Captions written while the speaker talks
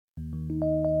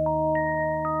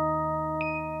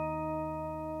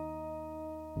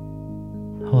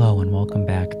Hello and welcome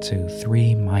back to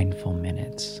 3 Mindful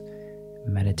Minutes,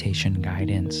 meditation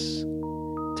guidance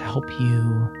to help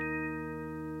you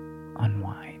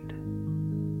unwind.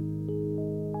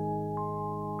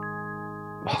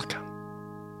 Welcome.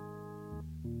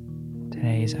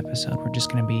 Today's episode, we're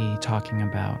just going to be talking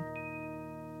about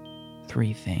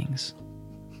 3 things,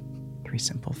 3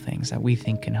 simple things that we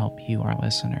think can help you, our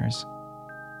listeners.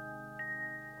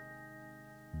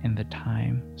 And the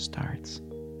time starts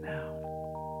now.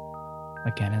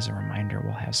 Again, as a reminder,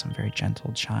 we'll have some very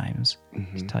gentle chimes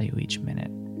to tell you each minute.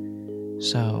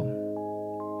 So,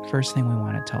 first thing we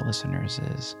want to tell listeners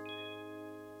is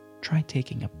try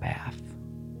taking a bath.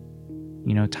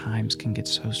 You know, times can get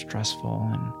so stressful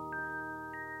and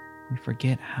we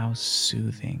forget how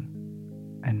soothing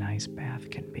a nice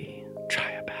bath can be.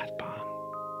 Try a bath bomb.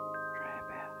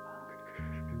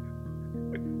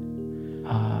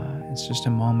 It's just a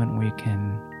moment where you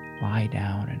can lie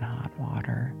down in hot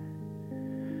water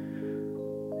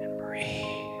and breathe.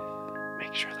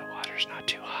 Make sure the water's not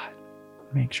too hot.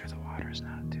 Make sure the water's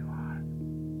not too hot.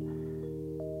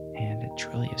 And it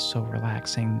truly is so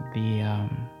relaxing.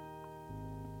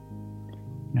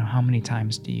 How many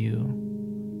times do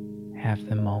you have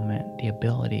the moment, the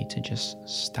ability to just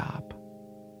stop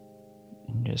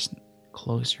and just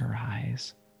close your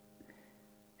eyes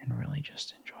and really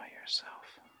just enjoy yourself?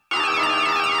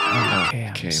 Okay,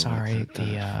 I'm sorry.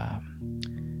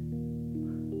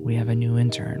 We have a new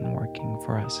intern working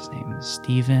for us. His name is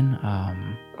Steven. I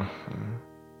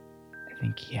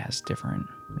think he has different,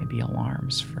 maybe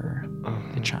alarms for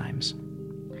the chimes.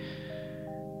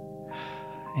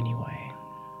 Anyway,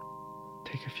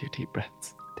 take a few deep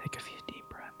breaths.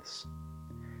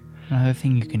 Another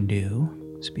thing you can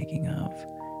do, speaking of,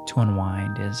 to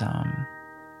unwind is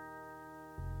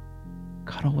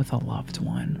cuddle with a loved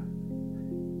one.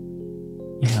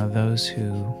 You know, those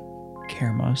who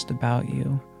care most about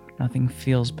you. Nothing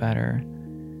feels better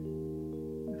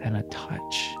than a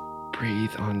touch.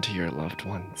 Breathe onto your loved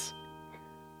ones.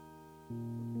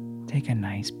 Take a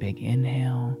nice big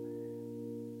inhale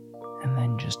and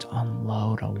then just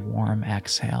unload a warm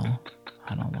exhale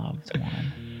on a loved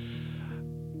one.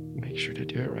 Make sure to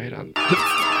do it right on.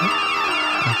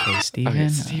 Okay, Steven.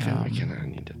 I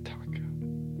need to talk.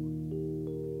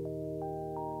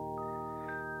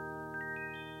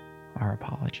 Our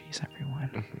apologies,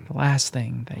 everyone. The last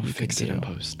thing that you can fix it do. in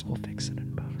post. We'll fix it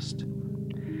in post.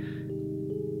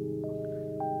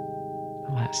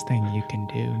 The last thing you can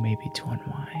do, maybe to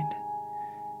unwind,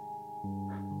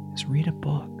 is read a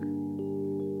book.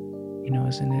 You know,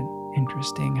 isn't it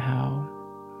interesting how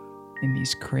in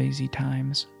these crazy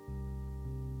times,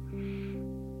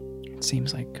 it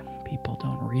seems like people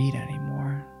don't read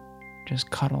anymore. Just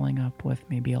cuddling up with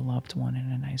maybe a loved one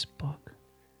in a nice book.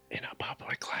 In a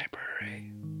public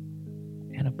library.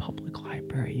 In a public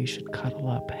library, you should cuddle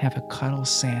up, have a cuddle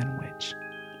sandwich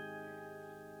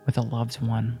with a loved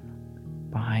one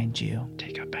behind you.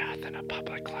 Take a bath in a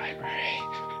public library.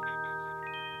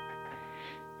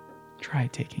 Try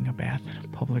taking a bath in a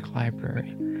public library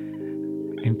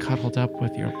and cuddled up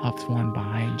with your loved one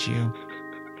behind you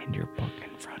and your book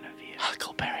in front of you.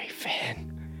 Huckleberry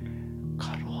Finn.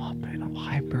 Cuddle up in a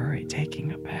library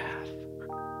taking a bath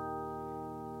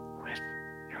with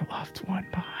your loved one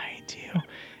behind you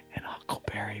and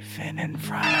Huckleberry Finn in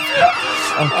front of you.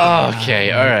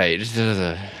 Okay, all right.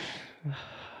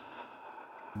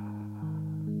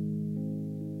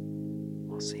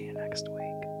 We'll see you next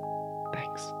week.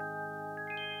 Thanks.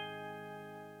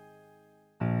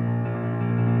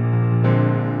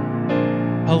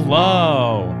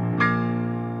 Hello.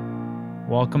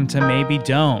 Welcome to Maybe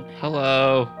Don't,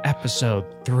 Hello. episode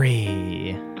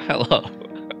 3. Hello.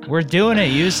 We're doing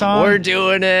it, Yusong. We're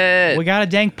doing it. We got a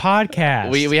dang podcast.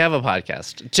 We have a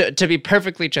podcast. To be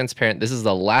perfectly transparent, this is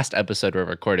the last episode we're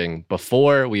recording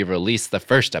before we release the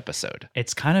first episode.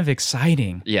 It's kind of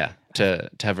exciting. Yeah, to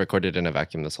have recorded in a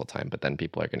vacuum this whole time, but then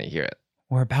people are going to hear it.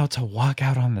 We're about to walk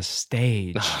out on the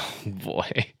stage. Oh,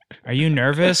 boy. Are you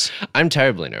nervous? I'm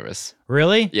terribly nervous.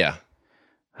 Really? Yeah.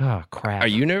 Oh, crap. Are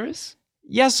you nervous?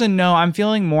 Yes and no. I'm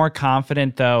feeling more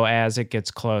confident, though, as it gets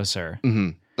closer.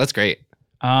 That's great.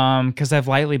 Because I've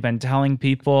lately been telling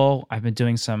people, I've been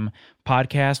doing some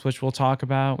podcasts, which we'll talk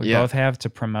about. We both have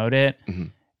to promote it.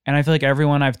 And I feel like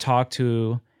everyone I've talked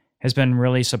to has been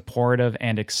really supportive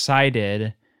and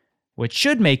excited, which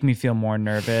should make me feel more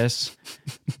nervous.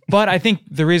 But I think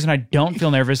the reason I don't feel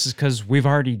nervous is because we've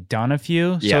already done a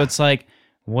few. Yeah. So it's like,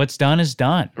 what's done is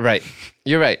done. Right.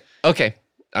 You're right. Okay.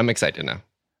 I'm excited now.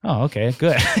 Oh, okay,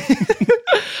 good.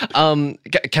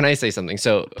 Can I say something?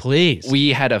 So please.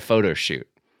 We had a photo shoot.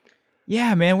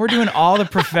 Yeah, man, we're doing all the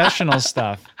professional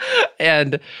stuff.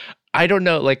 And I don't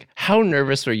know, like, how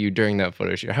nervous were you during that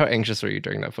photo shoot? How anxious were you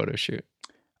during that photo shoot?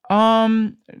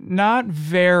 Not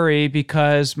very,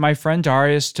 because my friend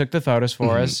Darius took the photos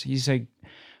for us. He's a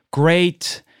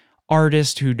great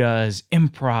artist who does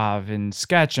improv and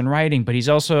sketch and writing, but he's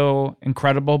also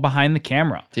incredible behind the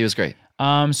camera. He was great.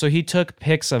 So he took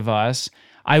pics of us.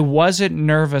 I wasn't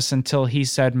nervous until he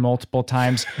said multiple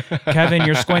times, Kevin,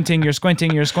 you're squinting,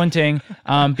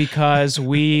 because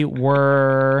we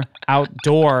were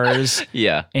outdoors.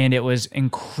 Yeah. And it was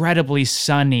incredibly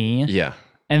sunny. Yeah.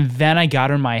 And then I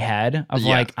got in my head of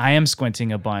like, I am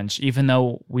squinting a bunch, even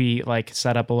though we like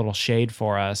set up a little shade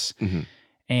for us.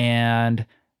 And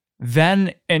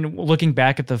then, and looking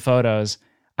back at the photos,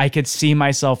 I could see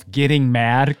myself getting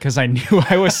mad because I knew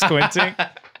I was squinting.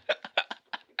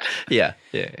 Yeah.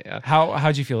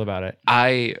 How'd you feel about it?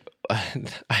 I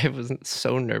wasn't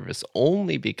so nervous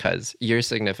only because your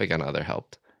significant other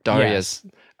helped. Darius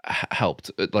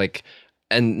helped. Like,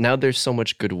 and now there's so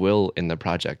much goodwill in the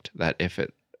project that if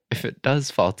it does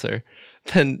falter,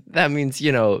 then that means,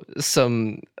 you know,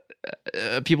 some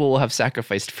people will have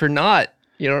sacrificed for not.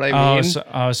 You know what I mean?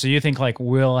 So you think like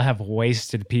we'll have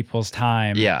wasted people's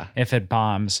time if it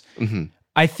bombs.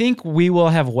 I think we will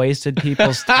have wasted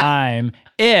people's time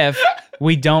if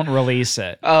we don't release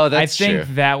it. Oh, that's true. I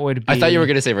think that would be... I thought you were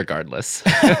going to say regardless.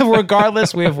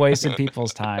 Regardless, we have wasted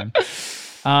people's time.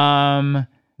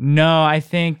 No, I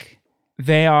think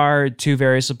they are two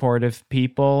very supportive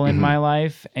people in my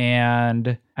life,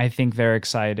 and I think they're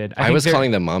excited. I was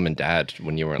calling them mom and dad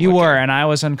when you weren't You looking. were, and I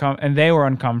was and they were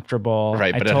uncomfortable.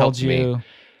 Right, but I it told helped you, me.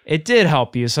 It did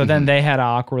help you. So then they had to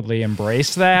awkwardly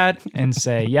embrace that and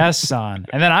say, yes, son.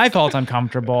 And then I felt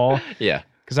uncomfortable. Yeah.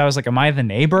 Because I was like, am I the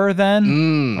neighbor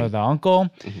then? Or the uncle?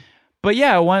 But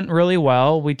yeah, it went really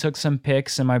well. We took some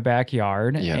pics in my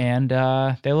backyard, and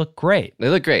they look great. They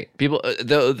look great. People,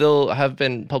 they'll have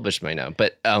been published by now.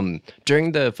 But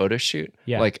during the photo shoot,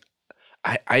 like,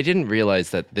 I didn't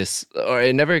realize that this, or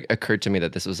it never occurred to me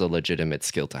that this was a legitimate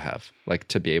skill to have, like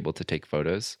to be able to take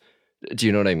photos. Do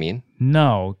you know what I mean?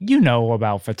 No, you know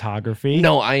about photography.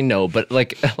 No, I know, but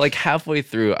like halfway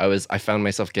through, I found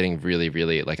myself getting really,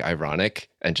 really like ironic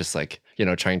and just like, you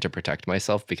know, trying to protect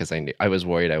myself because I was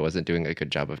worried I wasn't doing a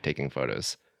good job of taking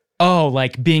photos. Oh,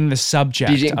 like being the subject.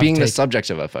 Being the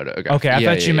subject of a photograph. Okay, I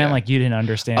thought you meant like you didn't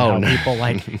understand how people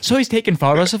like, so he's taking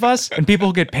photos of us and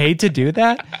people get paid to do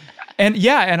that? And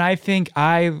and I think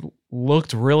I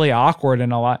looked really awkward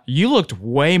in a lot. You looked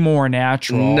way more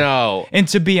natural. No. And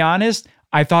to be honest,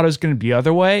 I thought it was going to be the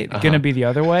other way.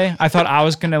 I thought I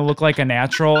was going to look like a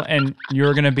natural and you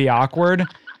were going to be awkward.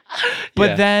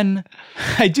 But then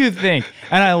I do think,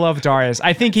 and I love Darius,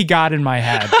 I think he got in my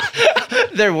head.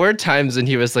 There were times when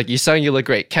he was like, you look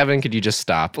great. Kevin, could you just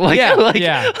stop? And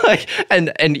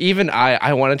even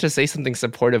I wanted to say something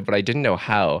supportive, but I didn't know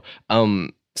how.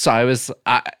 So I was,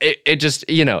 it just,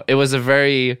 you know, it was a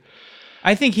very...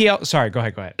 I think sorry, go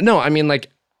ahead. No, I mean, like,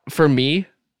 for me,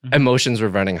 emotions were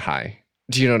running high.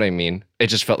 Do you know what I mean? It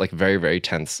just felt like very, very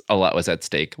tense. A lot was at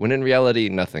stake, when in reality,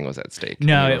 nothing was at stake.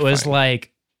 No, it was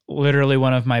like literally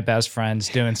one of my best friends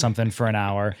doing something for an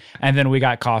hour. And then we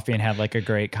got coffee and had like a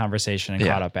great conversation and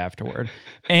caught up afterward.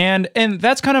 And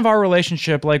that's kind of our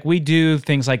relationship. Like, we do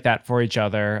things like that for each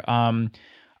other.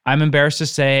 I'm embarrassed to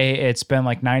say it's been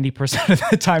like 90% of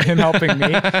the time him helping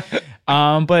me.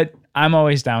 But I'm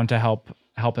always down to help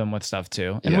him with stuff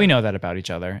too. And we know that about each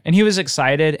other. And he was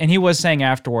excited. And he was saying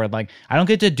afterward, like, I don't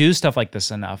get to do stuff like this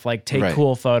enough, like take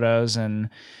cool photos and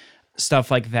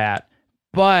stuff like that.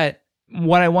 But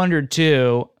what I wondered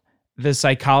too, the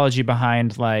psychology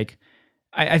behind, like,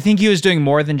 I think he was doing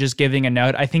more than just giving a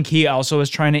note. I think he also was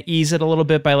trying to ease it a little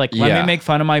bit by like, let me make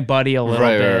fun of my buddy a little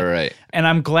bit. Right. And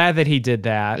I'm glad that he did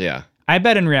that. Yeah. I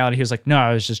bet in reality he was like, no,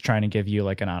 I was just trying to give you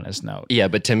like an honest note. Yeah,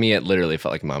 but to me it literally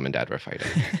felt like mom and dad were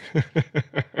fighting.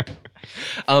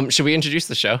 Should we introduce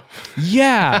the show?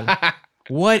 Yeah.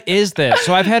 What is this?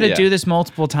 So I've had to do this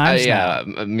multiple times now.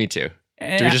 Me too.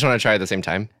 Do we just want to try at the same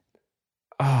time?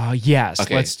 Oh, yes.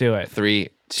 Okay. Let's do it. 3,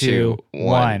 2,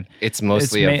 1. It's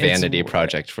mostly a vanity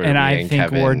project for me and Kevin. And I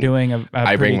think we're doing a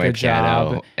pretty good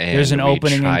job. There's an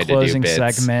opening and closing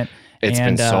segment. It's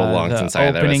been so long since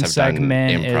either of us have done improv. The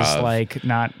opening segment is like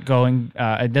not going,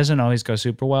 it doesn't always go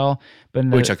super well, but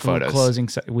we took photos.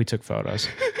 We took photos.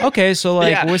 Okay, so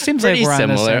like, it seems like we're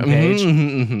similar. On the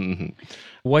same page.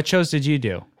 What shows did you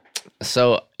do?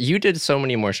 So you did so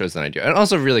many more shows than I do. And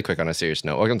also really quick on a serious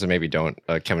note, welcome to Maybe Don't,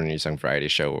 Kevin and Young variety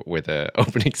show with an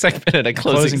opening segment and a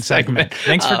closing segment.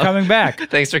 Thanks for coming back.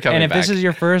 Thanks for coming back. And if this is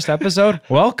your first episode,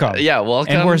 welcome. Yeah,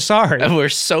 welcome. And we're sorry. We're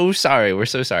so sorry.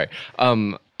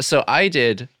 So I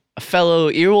did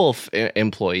fellow Earwolf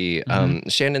employee,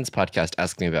 Shannon's podcast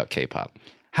asked me about K-pop.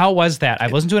 How was that?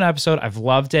 I've listened to an episode. I've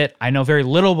loved it. I know very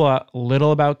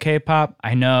little about K-pop.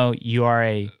 I know you are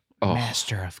a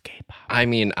master of K-pop. I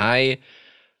mean,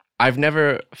 I've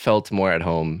never felt more at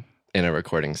home in a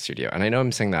recording studio, and I know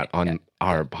I'm saying that on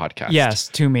our podcast. Yes,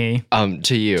 to me.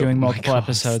 To you. Doing multiple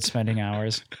episodes, spending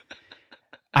hours.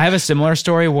 I have a similar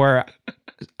story where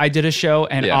I did a show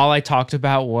and all I talked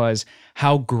about was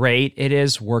how great it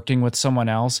is working with someone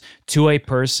else to a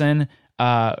person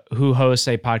who hosts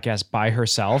a podcast by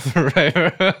herself. Right.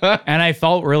 And I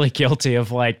felt really guilty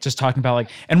of like just talking about like,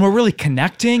 and we're really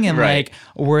connecting and like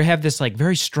we have this like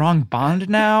very strong bond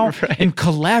now and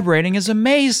collaborating is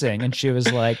amazing. And she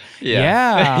was like,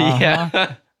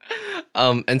 yeah.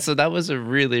 And so that was a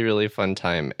really, really fun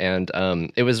time. And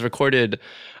it was recorded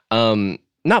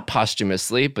not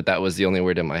posthumously, but that was the only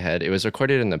word in my head. It was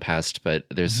recorded in the past, but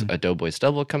there's a Doughboys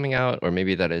double coming out, or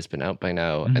maybe that has been out by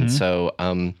now. And so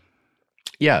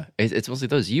yeah, it's mostly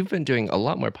those. You've been doing a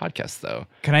lot more podcasts, though.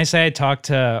 Can I say I talked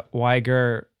to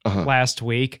Weiger last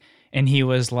week, and he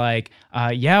was like,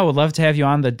 "Yeah, I would love to have you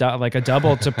on the like a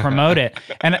double to promote it."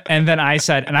 And then I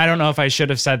said, and I don't know if I should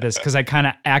have said this because I kind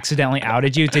of accidentally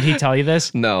outed you. Did he tell you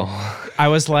this? No. I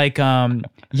was like,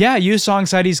 "Yeah, Yusong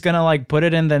said he's gonna like put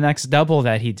it in the next double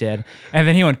that he did," and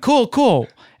then he went, "Cool."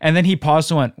 And then he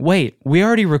paused and went, "Wait, we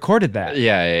already recorded that."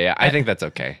 Yeah. I think that's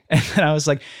okay. And then I was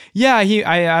like, "Yeah,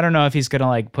 I don't know if he's gonna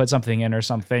like put something in or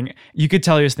something." You could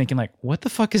tell he was thinking like, "What the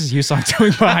fuck is Yusong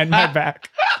doing behind my back?"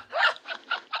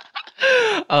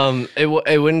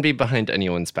 It wouldn't be behind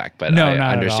anyone's back, but no,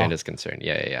 I understand his concern.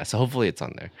 Yeah. So hopefully it's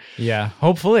on there. Yeah,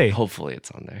 hopefully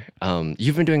it's on there.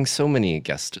 You've been doing so many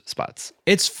guest spots.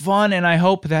 It's fun, and I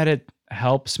hope that it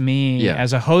helps me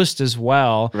as a host as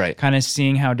well, right? Kind of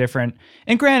seeing how different,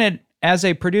 and granted, as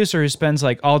a producer who spends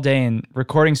like all day in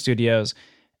recording studios,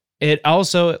 it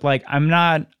also like I'm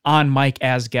not on mic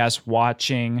as guest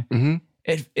watching.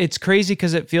 It's crazy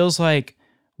because it feels like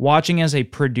watching as a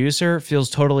producer feels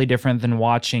totally different than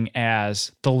watching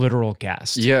as the literal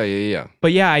guest. Yeah.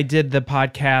 But yeah, I did the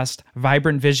podcast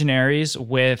Vibrant Visionaries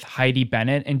with Heidi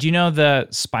Bennett. And do you know the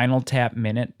Spinal Tap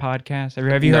Minute podcast?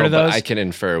 Have you heard of those? But I can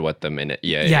infer what the minute.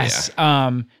 Yes.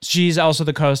 She's also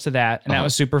the co-host of that, and that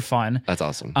was super fun. That's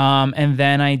awesome. And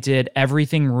then I did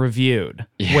Everything Reviewed,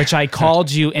 which I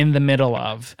called you in the middle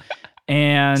of.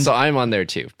 And so I'm on there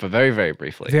too, but very, very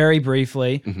briefly. Very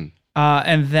briefly.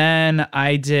 And then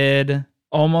I did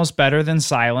Almost Better Than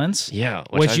Silence,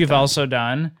 which you've also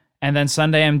done. And then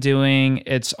Sunday I'm doing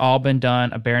It's All Been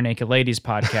Done, a Bare Naked Ladies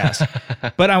podcast.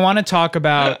 But I want to talk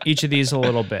about each of these a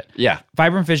little bit. Yeah.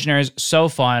 Vibrant Visionaries, so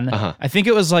fun. I think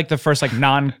it was like the first like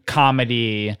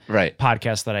non-comedy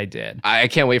podcast that I did. I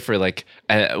can't wait for like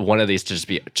one of these to just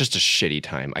be just a shitty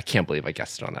time. I can't believe I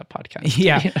guested on that podcast.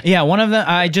 Yeah. One of them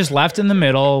I just left in the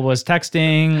middle, was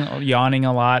texting, yawning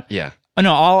a lot. Yeah. Oh,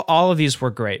 no, all of these were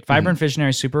great. Vibrant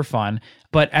Visionary, super fun,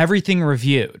 but Everything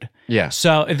Reviewed. Yeah.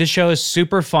 So the show is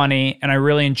super funny, and I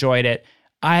really enjoyed it.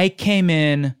 I came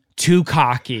in too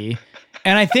cocky,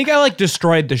 and I think I like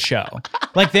destroyed the show.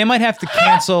 Like they might have to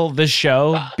cancel the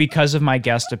show because of my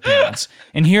guest appearance,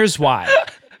 and here's why.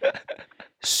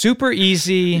 Super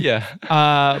easy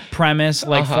premise,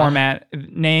 like format.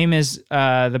 Name is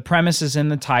the premise is in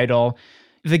the title.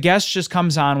 The guest just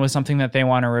comes on with something that they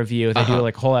want to review. They do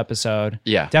like a whole episode.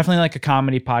 Yeah. Definitely like a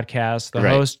comedy podcast. The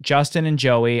hosts, Justin and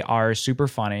Joey, are super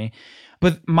funny.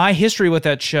 But my history with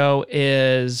that show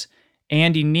is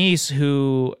Andy Neese,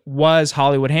 who was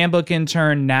Hollywood Handbook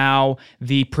intern, now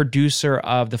the producer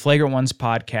of the Flagrant Ones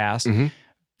podcast,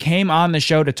 came on the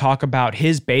show to talk about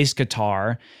his bass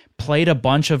guitar, played a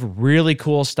bunch of really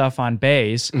cool stuff on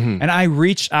bass. And I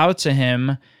reached out to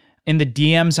him in the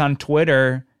DMs on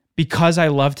Twitter because I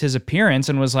loved his appearance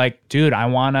and was like, dude, I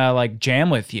want to like jam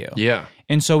with you. Yeah.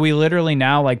 And so we literally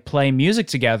now like play music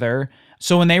together.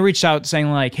 So when they reached out saying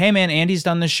like, hey man, Andy's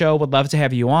done the show, would love to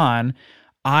have you on,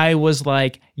 I was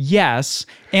like, yes.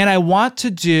 And I want to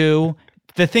do,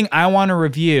 the thing I want to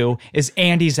review is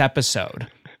Andy's episode.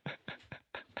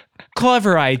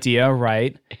 Clever idea,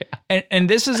 right? Yeah. And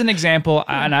this is an example,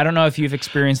 and I don't know if you've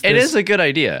experienced this. It is a good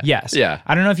idea. Yes. Yeah.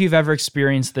 I don't know if you've ever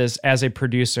experienced this as a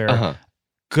producer.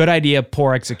 Good idea,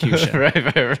 poor execution.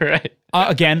 Right.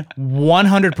 Again,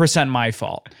 100% my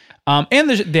fault. And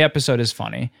the episode is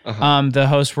funny. The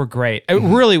hosts were great. It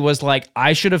really was like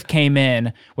I should have came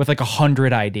in with like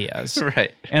 100 ideas.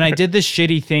 Right. And I did this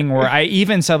shitty thing where I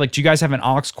even said like, do you guys have an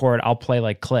aux cord? I'll play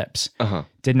like clips.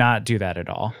 Did not do that at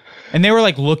all. And they were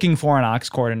like looking for an aux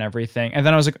cord and everything. And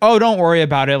then I was like, oh, don't worry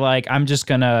about it. Like I'm just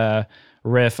gonna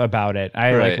riff about it.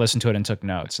 I like listened to it and took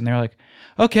notes, and they were like,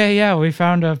 okay, yeah, we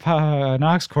found an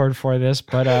aux cord for this,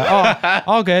 but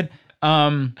all good.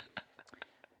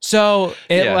 So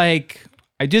it like,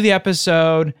 I do the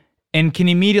episode and can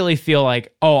immediately feel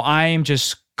like, oh, I am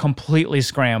just completely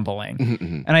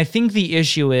scrambling. And I think the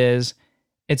issue is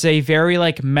it's a very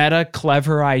like meta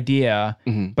clever idea,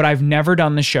 but I've never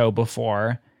done the show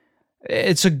before.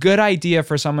 It's a good idea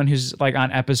for someone who's like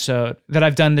on episode that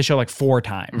I've done the show like 4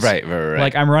 times. Right.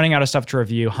 Like I'm running out of stuff to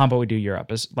review. How about we do your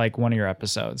episode, like one of your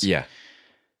episodes? Yeah.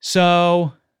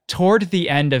 So toward the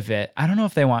end of it, I don't know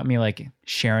if they want me like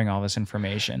sharing all this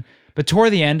information, but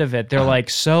toward the end of it, they're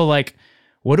like, so like,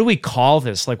 what do we call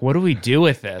this? Like, what do we do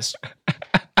with this?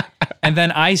 And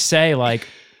then I say like,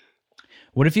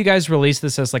 what if you guys release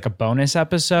this as like a bonus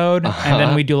episode and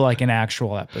then we do like an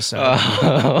actual episode?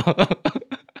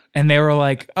 And they were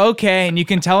like, okay. And you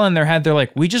can tell in their head, they're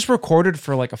like, we just recorded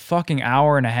for like a fucking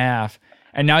hour and a half.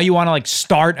 And now you want to like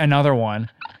start another one.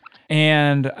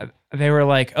 And they were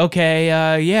like, okay,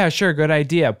 yeah, sure. Good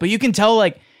idea. But you can tell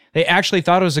like they actually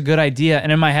thought it was a good idea. And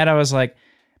in my head, I was like,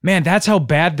 man, that's how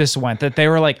bad this went. That they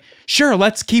were like, sure,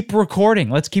 let's keep recording.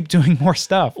 Let's keep doing more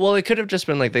stuff. Well, it could have just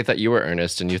been like they thought you were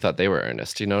earnest and you thought they were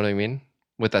earnest. You know what I mean?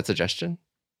 With that suggestion?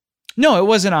 No, it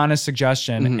was an honest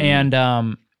suggestion.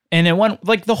 And it went,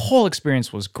 like, the whole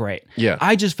experience was great. Yeah.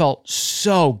 I just felt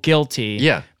so guilty.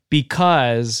 Yeah.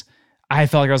 Because I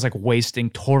felt like I was, like,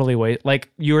 like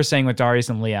you were saying with Darius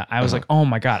and Leah, I was like, oh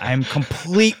my God, I'm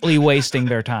completely wasting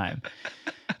their time.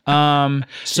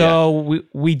 So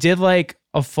we did, like,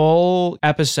 a full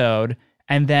episode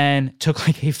and then took,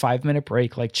 like, a 5-minute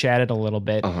break, like, chatted a little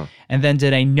bit, and then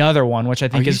did another one, which I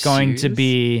think is going to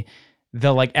be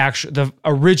the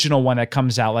original one that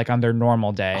comes out like on their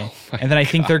normal day. And then I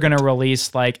think they're going to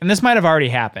release like, and this might have already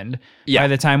happened by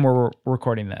the time we're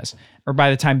recording this or by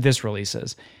the time this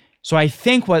releases. So I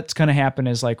think what's going to happen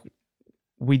is like,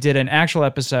 we did an actual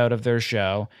episode of their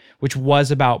show, which was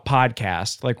about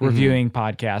podcast, like reviewing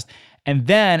podcast. And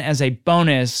then as a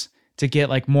bonus to get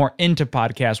like more into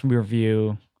podcast, we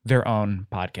review their own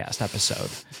podcast episode.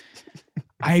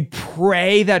 I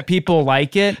pray that people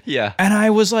like it. Yeah. And I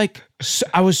was like,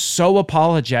 I was so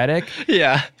apologetic.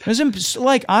 Yeah. It was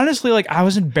like, honestly, like I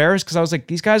was embarrassed because I was like,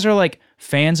 these guys are like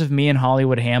fans of me and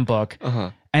Hollywood Handbook.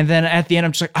 And then at the end,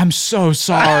 I'm just like, I'm so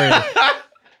sorry.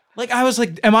 Like, I was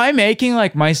like, am I making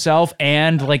like myself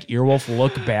and like Earwolf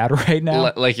look bad right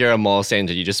now? Like you're a mall saint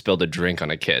and you just spilled a drink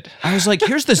on a kid. I was like,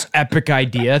 here's this epic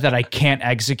idea that I can't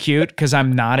execute because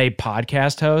I'm not a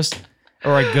podcast host.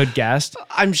 Or a good guest.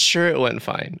 I'm sure it went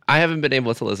fine. I haven't been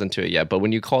able to listen to it yet, but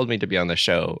when you called me to be on the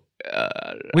show,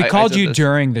 we called you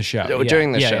during the show.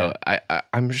 During the show, yeah.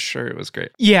 I'm sure it was great.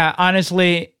 Yeah,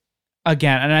 honestly,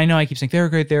 again, and I know I keep saying they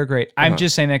were great. I'm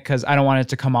just saying that because I don't want it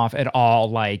to come off at all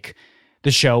like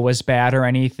the show was bad or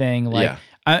anything. Like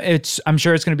I'm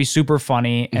sure it's going to be super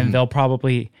funny, and they'll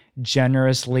probably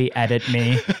generously edit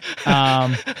me.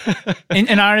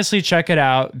 And honestly, check it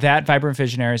out, that Vibrant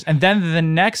Visionaries. And then the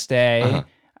next day,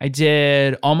 I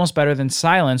did Almost Better Than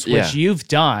Silence, which you've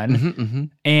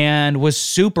done, and was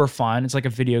super fun. It's like a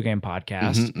video game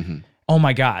podcast. Oh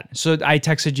my God. So I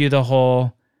texted you the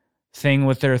whole thing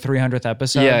with their 300th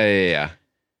episode. Yeah.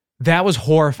 That was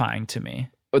horrifying to me.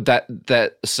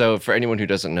 So for anyone who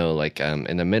doesn't know, like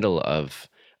in the middle of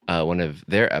one of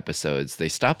their episodes, they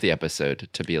stopped the episode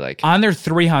to be like on their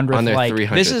 300th. On their like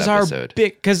 300th this is episode. Our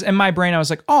big, because in my brain I was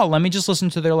like, oh, let me just listen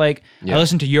to their I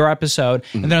listened to your episode,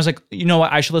 and then I was like, you know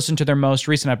what, I should listen to their most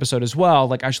recent episode as well.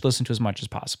 Like I should listen to as much as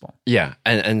possible. Yeah,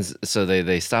 and so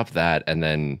they stopped that, and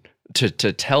then to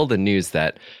tell the news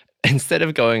that instead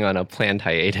of going on a planned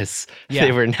hiatus,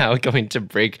 they were now going to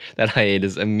break that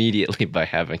hiatus immediately by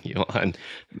having you on.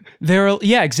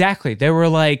 Exactly. They were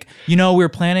like, we were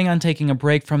planning on taking a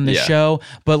break from the show,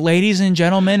 but ladies and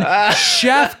gentlemen,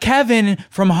 Chef Kevin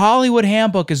from Hollywood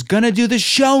Handbook is going to do the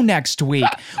show next week.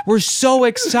 We're so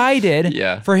excited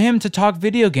for him to talk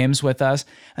video games with us.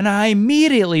 And I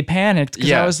immediately panicked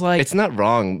because I was like... It's not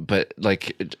wrong, but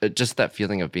like just that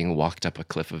feeling of being walked up a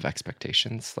cliff of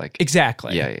expectations. Like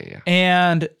Exactly. Yeah.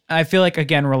 And I feel like,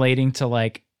 again, relating to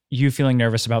like you feeling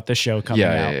nervous about the show coming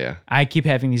out. Yeah. I keep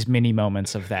having these mini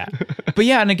moments of that. But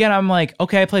yeah, and again, I'm like,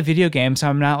 okay, I play video games.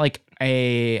 I'm not like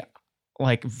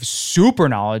super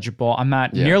knowledge,able. I'm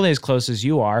not nearly as close as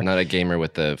you are. Not a gamer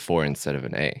with a 4 instead of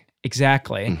an A.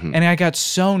 Exactly. And I got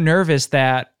so nervous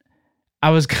that I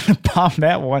was going to bomb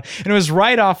that one. And it was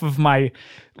right off of my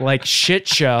like shit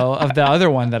show of the other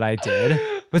one that I did.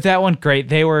 But that one, great.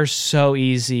 They were so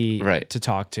easy to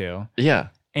talk to. Yeah.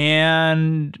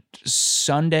 And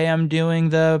Sunday, I'm doing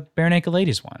the Bare Naked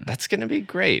Ladies one. That's going to be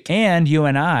great. And you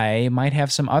and I might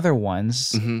have some other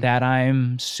ones that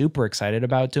I'm super excited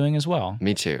about doing as well.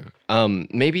 Me too.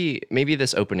 Maybe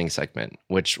this opening segment,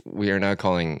 which we are now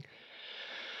calling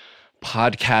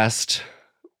Podcast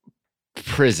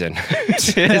Prison,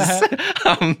 is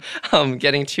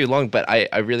getting too long. But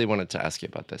I really wanted to ask you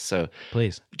about this. So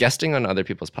please, guesting on other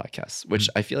people's podcasts, which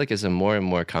I feel like is a more and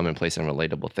more commonplace and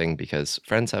relatable thing, because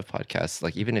friends have podcasts.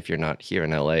 Like, even if you're not here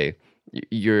in LA,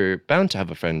 you're bound to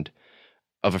have a friend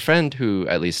who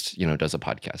at least, does a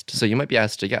podcast. So you might be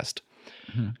asked to guest.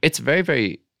 It's very,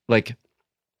 very, like,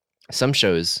 some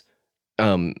shows,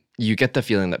 you get the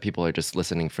feeling that people are just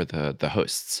listening for the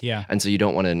hosts. Yeah. And so you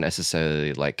don't want to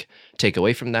necessarily like take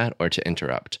away from that or to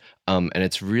interrupt. And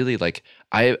it's really like,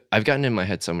 I've gotten in my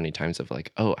head so many times of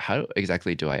like, oh, how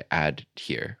exactly do I add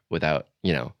here without,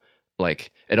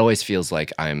 like, it always feels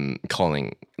like I'm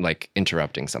calling, like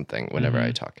interrupting something whenever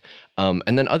I talk.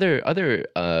 And then other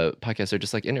podcasts are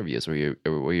just like interviews where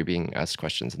you're being asked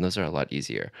questions, and those are a lot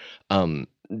easier.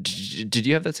 Did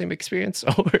you have that same experience?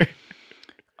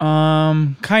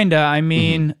 Kinda. I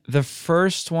mean, the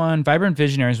first one, Vibrant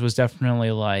Visionaries, was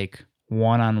definitely like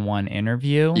one-on-one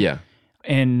interview. Yeah.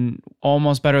 And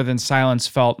Almost Better Than Silence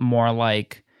felt more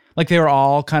like they're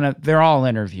all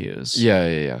interviews.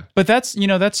 Yeah. But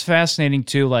that's fascinating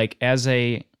too. Like, as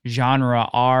a genre,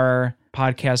 are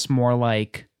podcasts more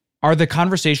like, are the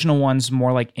conversational ones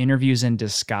more like interviews in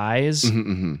disguise,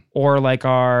 or like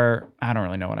I don't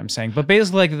really know what I'm saying, but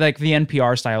basically like the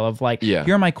NPR style of like,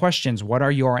 here are my questions, what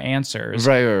are your answers?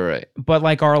 Right. But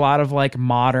like, are a lot of like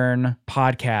modern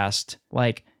podcast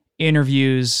like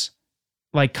interviews,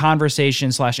 like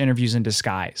conversation/interviews in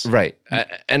disguise. Right.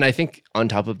 And I think on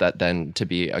top of that, then, to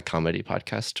be a comedy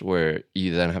podcast where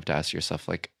you then have to ask yourself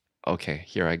like, okay,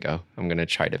 here I go. I'm going to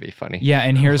try to be funny. Yeah,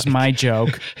 and here's my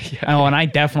joke. Oh, and I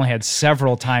definitely had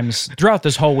several times throughout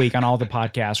this whole week on all the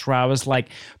podcasts where I was like,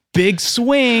 big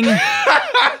swing,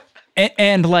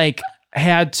 and like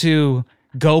had to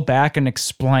go back and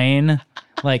explain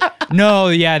like, no,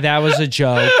 yeah, that was a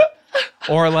joke.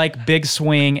 Or like big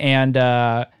swing and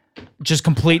just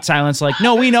complete silence like,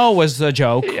 no, we know it was a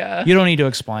joke. Yeah. You don't need to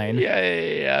explain.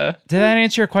 Yeah. Did that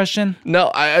answer your question?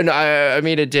 No, I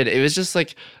mean, it did. It was just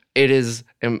like, it is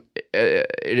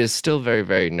still very,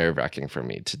 very nerve-wracking for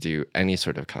me to do any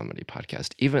sort of comedy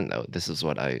podcast, even though this is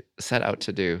what I set out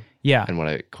to do. Yeah. And what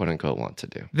I quote unquote want to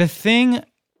do. The thing,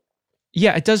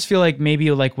 yeah, it does feel like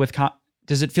maybe like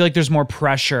does it feel like there's more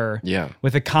pressure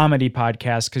with a comedy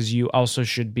podcast because you also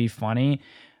should be funny?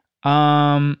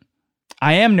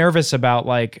 I am nervous about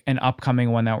like an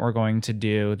upcoming one that we're going to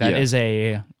do that is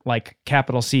a like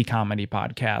capital C comedy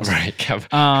podcast. Right.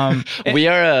 We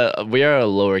are a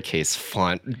lowercase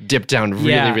font dipped down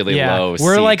really low.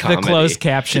 We're C like comedy. The closed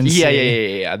caption.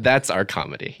 Yeah. That's our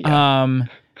comedy. Yeah.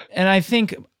 And I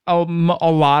think a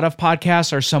lot of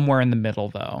podcasts are somewhere in the middle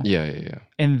though. Yeah.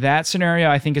 In that scenario,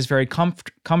 I think is very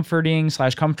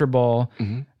comforting/comfortable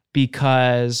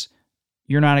because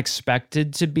you're not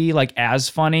expected to be like as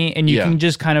funny, and you can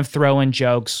just kind of throw in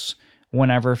jokes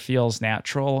whenever feels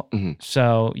natural.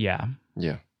 So yeah.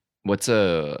 What's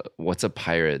a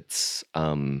pirate's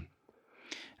all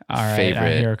right,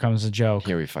 favorite? Here comes a joke.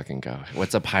 Here we fucking go.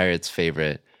 What's a pirate's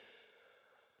favorite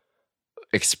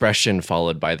expression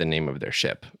followed by the name of their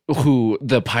ship? Who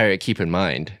the pirate, keep in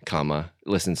mind,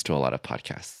 listens to a lot of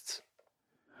podcasts.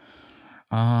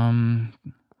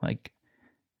 Like.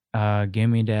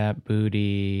 Gimme that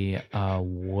booty,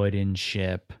 wooden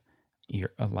ship,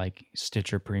 like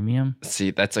Stitcher Premium.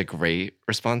 See, that's a great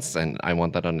response, and I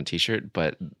want that on a t-shirt,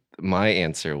 but my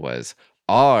answer was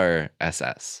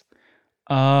RSS.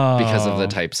 Oh. Because of the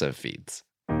types of feeds.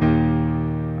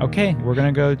 Okay, we're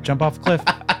going to go jump off a cliff.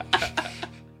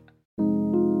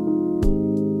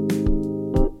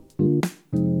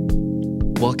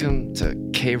 Welcome to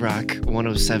K-Rock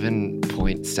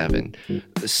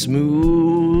 107.7.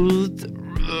 Smooth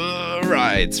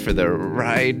rides for the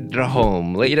ride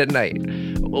home late at night.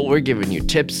 Well, we're giving you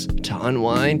tips to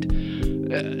unwind,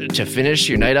 to finish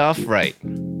your night off right.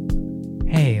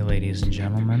 Hey, ladies and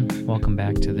gentlemen. Welcome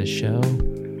back to the show.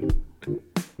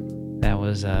 That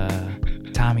was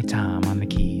Tommy Tom on the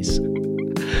keys.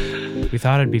 We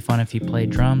thought it'd be fun if he played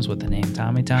drums with the name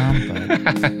Tommy Tom, but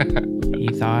he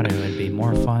thought it would be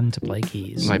more fun to play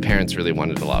keys. My parents really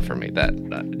wanted a lot for me. That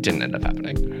didn't end up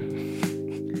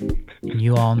happening.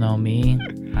 You all know me.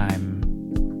 I'm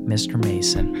Mr.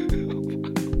 Mason.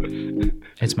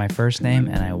 It's my first name,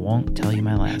 and I won't tell you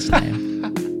my last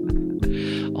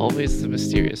name. Always the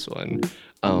mysterious one.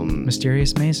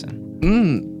 Mysterious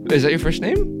Mason. Is that your first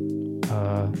name?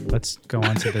 let's go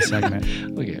on to the segment.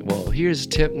 Okay, well, here's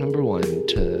tip number 1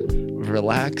 to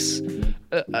relax.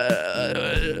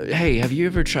 Hey, have you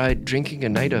ever tried drinking a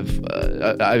night's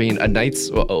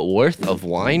worth of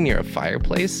wine near a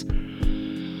fireplace?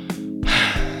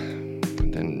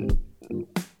 And then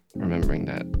remembering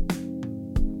that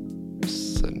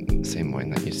same wine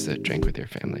that you used to drink with your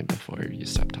family before you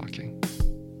stopped talking.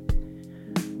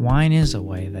 Wine is a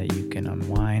way that you can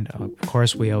unwind. Of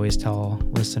course, we always tell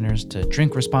listeners to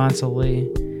drink responsibly.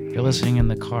 If you're listening in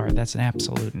the car, that's an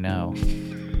absolute no.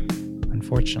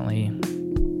 Unfortunately,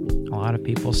 a lot of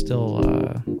people still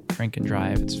drink and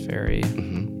drive. It's very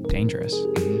dangerous.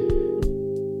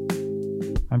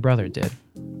 My brother did.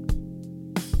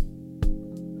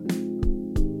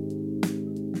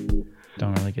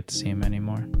 Don't really get to see him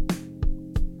anymore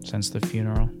since the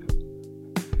funeral.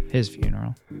 His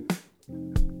funeral.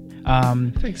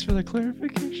 Thanks for the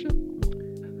clarification.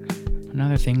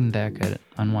 Another thing that could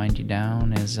unwind you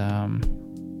down is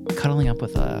cuddling up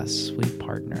with a sweet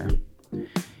partner.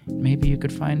 Maybe you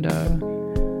could find a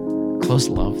close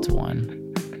loved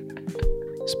one.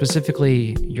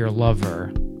 Specifically, your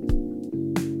lover.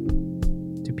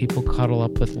 Do people cuddle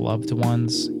up with loved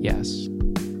ones? Yes.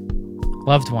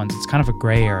 Loved ones, it's kind of a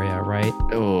gray area, right?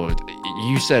 Oh,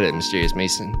 you said it, Mysterious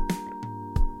Mason.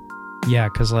 Yeah,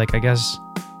 because, I guess,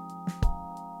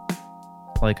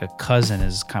 a cousin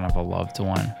is kind of a loved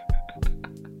one.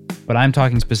 But I'm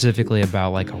talking specifically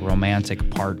about, a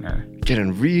romantic partner.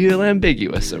 Getting real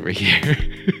ambiguous over here.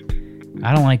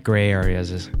 I don't like gray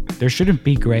areas. There shouldn't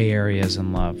be gray areas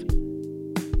in love.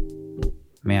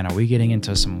 Man, are we getting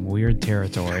into some weird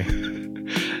territory?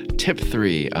 Tip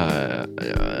 3.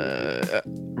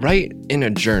 Write in a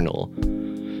journal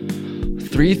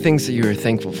 3 things that you are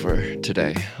thankful for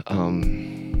today.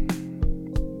 And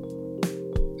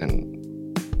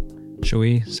should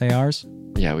we say ours?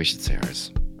 Yeah, we should say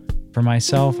ours. For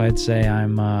myself, I'd say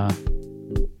I'm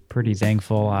pretty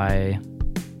thankful I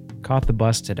caught the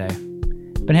bus today.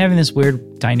 Been having this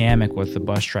weird dynamic with the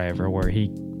bus driver where he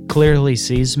clearly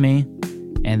sees me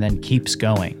and then keeps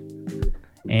going.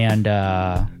 And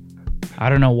I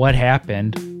don't know what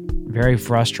happened. Very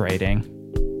frustrating.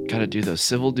 Gotta do those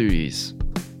civil duties.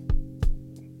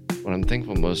 What I'm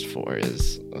thankful most for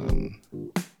is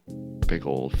big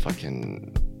old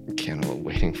fucking cantaloupe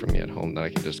waiting for me at home that I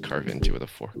can just carve into with a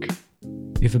fork.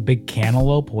 You have a big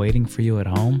cantaloupe waiting for you at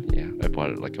home? Yeah, I bought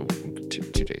it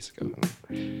two days ago.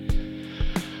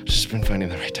 Just been finding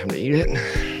the right time to eat it.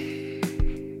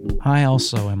 I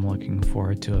also am looking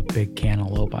forward to a big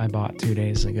cantaloupe I bought 2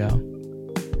 days ago.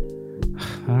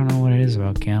 I don't know what it is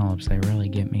about cantaloupes. They really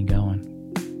get me going.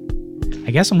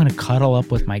 I guess I'm going to cuddle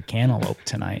up with my cantaloupe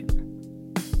tonight.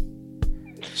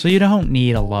 So you don't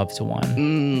need a loved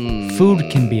one. Food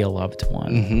can be a loved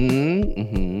one.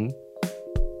 We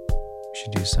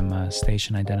should do some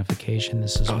station identification.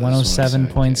 This is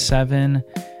 107.7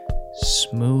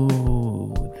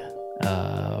 Smooth.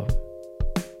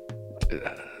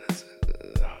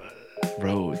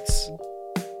 Roads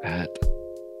at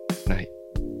night.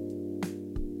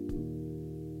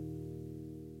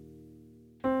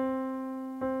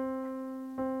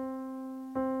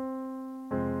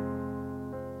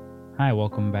 Hi,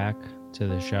 welcome back to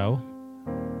the show.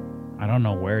 I don't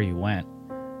know where you went,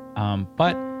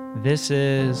 but this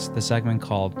is the segment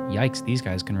called Yikes, These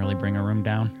Guys Can Really Bring a Room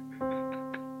Down.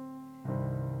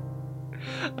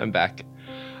 I'm back.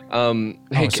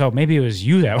 So maybe it was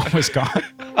you that was gone.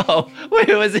 Oh, wait,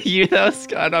 was it you that was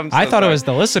gone? I thought it was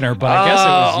the listener, but I guess it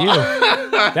was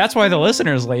you. That's why the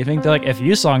listener's leaving. They're like, if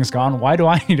you song's gone, why do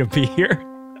I need to be here?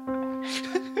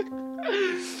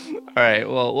 All right,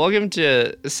 well, welcome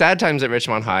to Sad Times at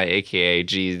Richmond High, a.k.a.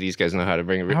 geez, these guys know how to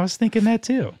bring a... I was thinking that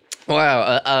too.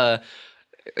 Wow,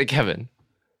 Kevin.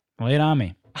 Lay it on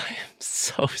me. I am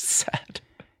so sad.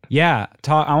 Yeah,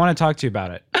 I want to talk to you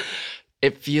about it.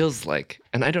 It feels like,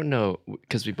 and I don't know,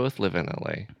 because we both live in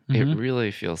LA, it really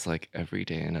feels like every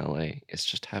day in LA is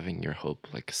just having your hope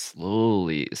like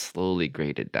slowly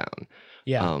graded down.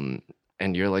 Yeah.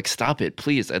 And you're like, stop it,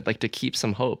 please. I'd like to keep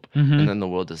some hope. And then the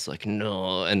world is like,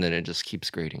 no. And then it just keeps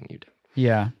grading you down.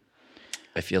 Yeah.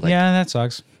 I feel like. Yeah, that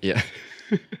sucks. Yeah.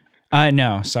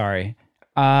 No, sorry.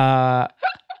 But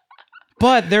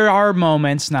there are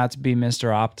moments, not to be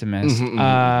Mr. Optimist,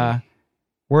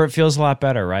 where it feels a lot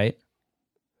better, right?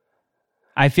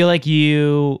 I feel like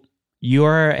you're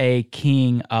a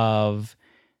king of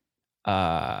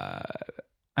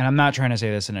and I'm not trying to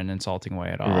say this in an insulting way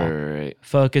at all. Right.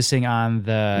 Focusing on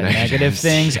the negative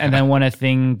things, and then when a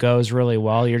thing goes really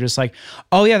well, you're just like,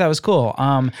 "Oh yeah, that was cool."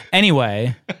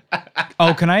 Anyway,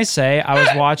 can I say I was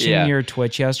watching your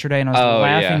Twitch yesterday, and I was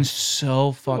laughing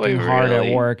so fucking hard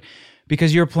at work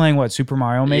because you were playing Super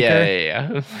Mario Maker.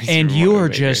 Yeah. And you were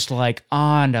just like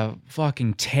on a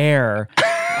fucking tear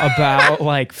about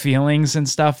like feelings and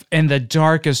stuff in the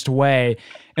darkest way.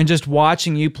 And just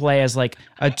watching you play as like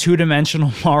a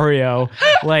 2-dimensional Mario,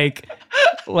 like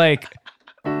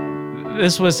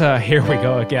this was here we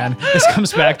go again. This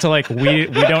comes back to like we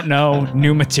don't know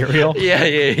new material.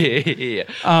 Yeah.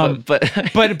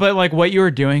 But like what you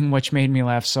were doing, which made me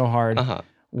laugh so hard,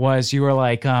 was you were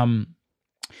like,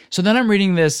 so then I'm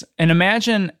reading this, and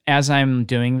imagine as I'm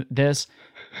doing this,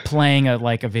 playing a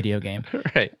video game,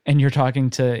 right? And you're talking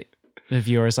to the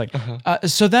viewers like,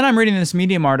 so then I'm reading this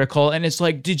Medium article, and it's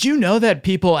like, did you know that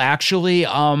people actually,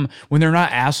 when they're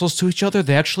not assholes to each other,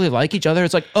 they actually like each other?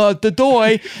 It's like, the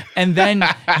doy. And then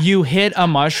you hit a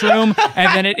mushroom,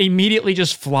 and then it immediately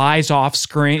just flies off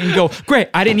screen, and you go, great,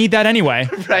 I didn't need that anyway.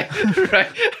 Right.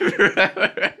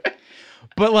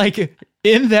 But like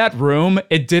in that room,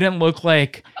 it didn't look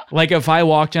like if I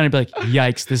walked in, I'd be like,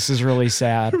 yikes, this is really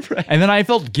sad. Right. And then I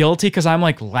felt guilty because I'm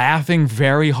like laughing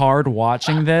very hard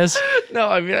watching this. No,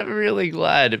 I mean, I'm really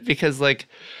glad because like,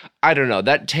 I don't know,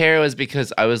 that tear was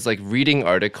because I was like reading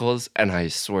articles, and I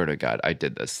swear to God, I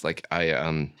did this. Like I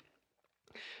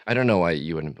don't know why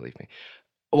you wouldn't believe me.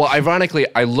 Well, ironically,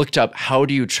 I looked up how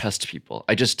do you trust people.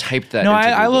 I just typed that. No,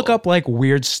 I look up like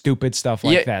weird, stupid stuff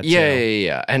like that.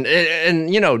 Yeah.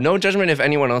 And you know, no judgment if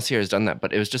anyone else here has done that,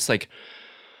 but it was just like,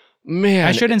 man,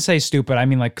 I shouldn't say stupid. I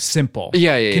mean like simple.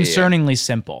 Yeah. Concerningly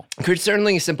simple.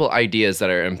 Concerningly simple ideas that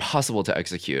are impossible to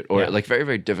execute, or like very,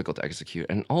 very difficult to execute.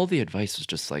 And all the advice was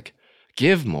just like,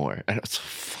 give more. And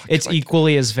it's like,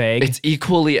 equally as vague. It's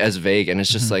equally as vague, and it's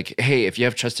just like, hey, if you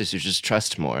have trust issues, just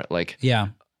trust more. Like, yeah.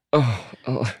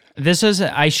 This is,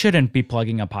 I shouldn't be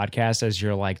plugging a podcast as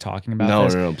you're like talking about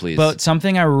this. No, please. But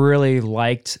something I really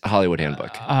liked. Hollywood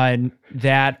Handbook.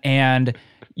 That, and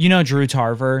you know Drew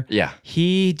Tarver? Yeah.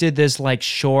 He did this like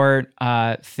short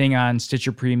thing on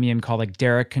Stitcher Premium called like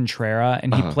Derek Contrera,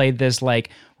 and he played this like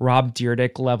Rob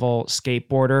Dyrdek level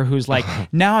skateboarder who's like,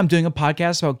 now I'm doing a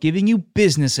podcast about giving you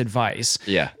business advice.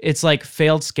 Yeah. It's like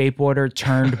failed skateboarder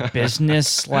turned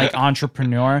business like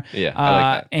entrepreneur. Yeah, I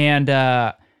like that.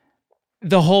 And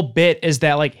the whole bit is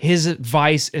that like his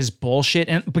advice is bullshit,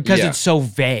 and because it's so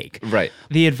vague. Right.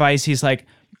 The advice, he's like,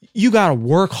 you gotta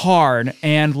work hard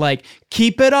and like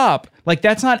keep it up. Like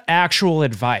that's not actual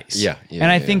advice. Yeah. And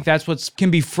I think that's what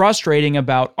can be frustrating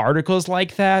about articles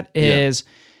like that is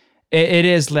it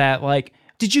is that like,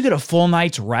 did you get a full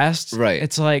night's rest? Right.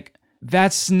 It's like,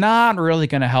 that's not really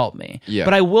gonna help me. Yeah.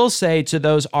 But I will say to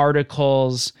those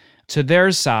articles, to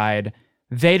their side,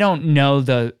 they don't know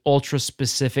the ultra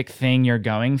specific thing you're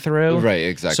going through. Right,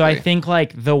 exactly. So I think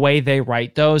like the way they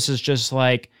write those is just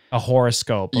like a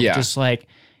horoscope. Of just like,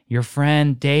 your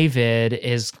friend David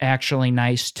is actually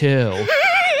nice too.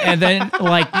 And then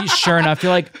like, sure enough,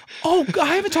 you're like, oh,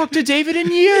 I haven't talked to David in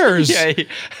years. Yeah.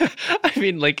 I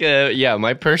mean, like,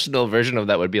 my personal version of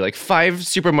that would be like 5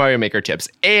 Super Mario Maker tips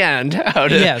and how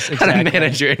to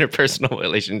manage your interpersonal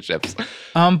relationships.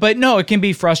 But no, it can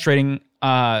be frustrating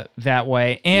that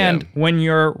way. And when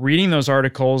you're reading those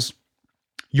articles,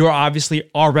 you're obviously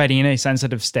already in a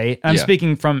sensitive state. I'm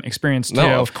speaking from experience too.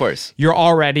 No, of course. You're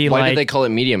already Why did they call it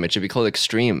medium? It should be called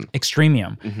extreme.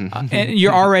 Extremium. And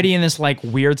you're already in this like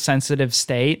weird sensitive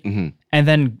state. And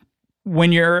then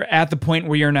when you're at the point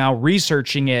where you're now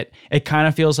researching it, it kind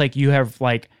of feels like you have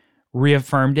like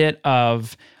reaffirmed it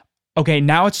of, okay,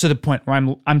 now it's to the point where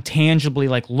I'm tangibly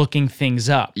like looking things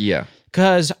up. Yeah.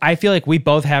 Because I feel like we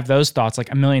both have those thoughts like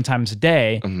a million times a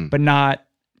day, but not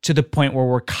to the point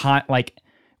where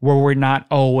where we're not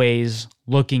always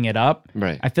looking it up.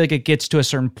 Right. I feel like it gets to a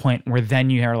certain point where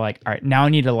then you are like, all right, now I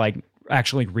need to like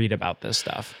actually read about this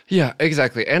stuff. Yeah,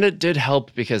 exactly. And it did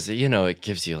help because, you know, it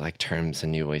gives you like terms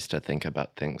and new ways to think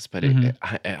about things. But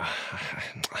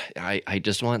I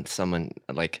just want someone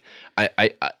like,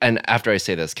 and after I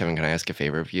say this, Kevin, can I ask a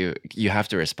favor of you? You have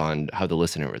to respond how the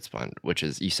listener would respond, which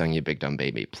is, you sung, you big dumb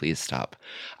baby, please stop.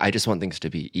 I just want things to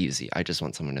be easy. I just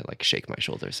want someone to like shake my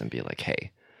shoulders and be like,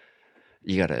 hey,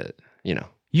 you gotta, you know.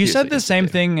 You said the same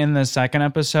thing in the second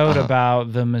episode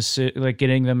about the like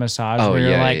getting the massage. Oh, where you're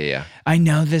yeah, like, yeah. I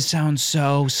know this sounds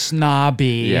so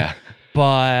snobby,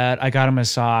 but I got a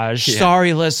massage. Yeah.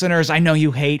 Sorry, listeners, I know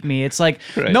you hate me. It's like,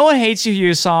 no one hates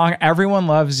you, Song. Everyone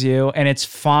loves you, and it's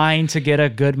fine to get a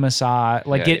good massage,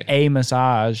 like a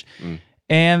massage.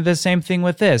 And the same thing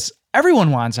with this.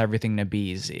 Everyone wants everything to be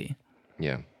easy.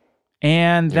 Yeah.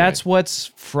 And that's what's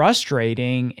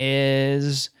frustrating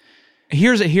is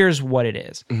here's what it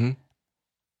is. Mm-hmm.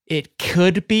 It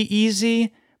could be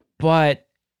easy, but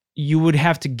you would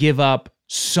have to give up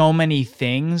so many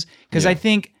things. Because I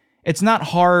think it's not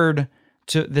hard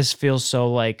this feels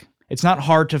so like, it's not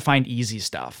hard to find easy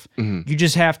stuff. Mm-hmm. You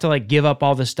just have to like give up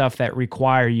all the stuff that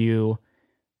require you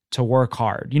to work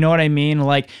hard. You know what I mean?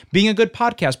 Like being a good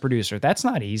podcast producer, that's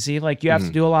not easy. Like you have to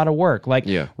do a lot of work. Like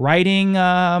writing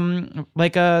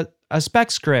like a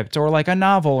spec script or like a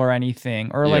novel or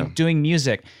anything, or like doing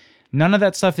music. None of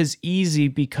that stuff is easy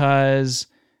because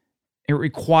it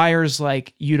requires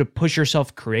like you to push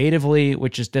yourself creatively,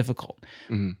 which is difficult.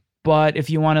 Mm-hmm. But if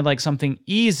you wanted like something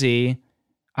easy,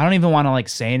 I don't even want to like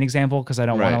say an example because I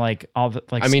don't want to like all the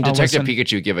like. I mean, Detective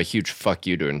Pikachu give a huge fuck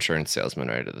you to insurance salesman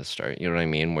right at the start. You know what I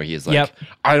mean? Where he's like,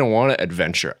 I don't want to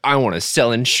adventure. I want to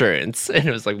sell insurance. And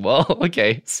it was like, well,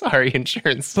 okay, sorry,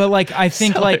 insurance. But like, I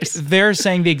think sellers. Like they're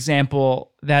saying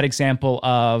that example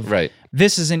of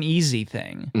this is an easy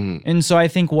thing. Mm-hmm. And so I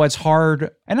think what's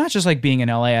hard, and not just like being in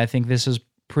LA, I think this is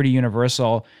pretty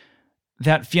universal,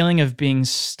 that feeling of being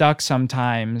stuck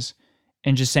sometimes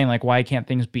and just saying like, why can't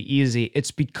things be easy? It's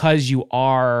because you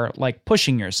are like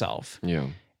pushing yourself. Yeah.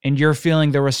 And you're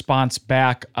feeling the response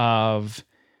back of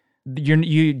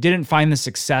you didn't find the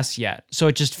success yet. So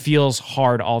it just feels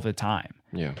hard all the time.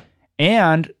 Yeah.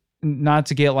 And not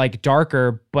to get like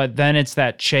darker, but then it's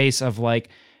that chase of like,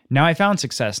 now I found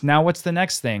success. Now what's the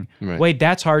next thing? Right. Wait,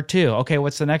 that's hard too. Okay,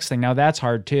 what's the next thing? Now that's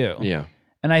hard too. Yeah.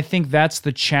 And I think that's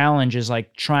the challenge, is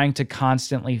like trying to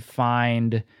constantly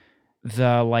find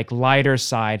the like lighter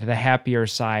side, the happier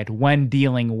side when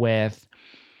dealing with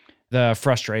the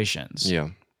frustrations. Yeah,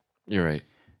 you're right.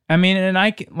 I mean, and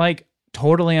I like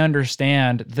totally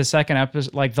understand the second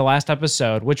episode, like the last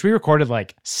episode, which we recorded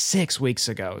like 6 weeks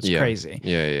ago. It's crazy.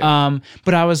 Yeah.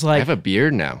 But I was like, I have a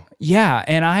beard now. Yeah,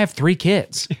 and I have 3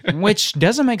 kids, which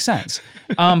doesn't make sense.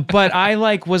 But I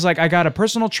was like, I got a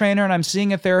personal trainer and I'm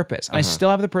seeing a therapist. I still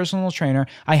have the personal trainer.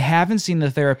 I haven't seen the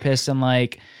therapist in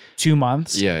like 2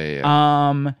 months.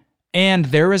 Yeah. And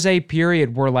there was a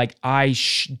period where like I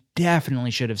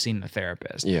definitely should have seen the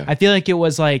therapist. Yeah. I feel like it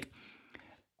was like,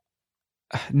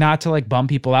 not to like bum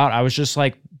people out, I was just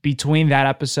like between that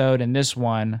episode and this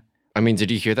one. I mean, did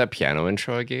you hear that piano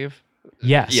intro I gave?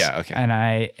 Yes. Yeah. Okay.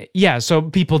 And so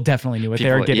people definitely knew what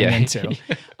they were getting into.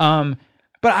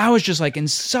 But I was just like in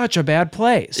such a bad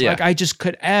place. Yeah. Like I just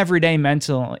could every day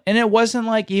mentally. And it wasn't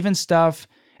like even stuff.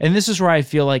 And this is where I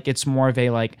feel like it's more of a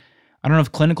like, I don't know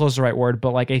if clinical is the right word,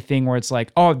 but like a thing where it's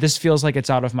like, oh, this feels like it's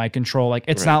out of my control. Like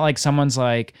it's not like someone's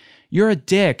like, you're a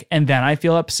dick, and then I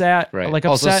feel upset. Right. Like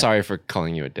also, upset. sorry for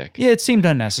calling you a dick. Yeah, it seemed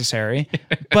unnecessary.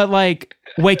 But like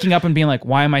waking up and being like,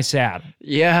 why am I sad?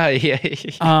 Yeah.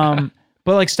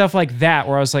 But like stuff like that,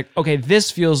 where I was like, okay,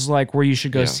 this feels like where you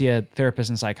should go see a therapist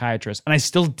and psychiatrist, and I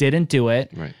still didn't do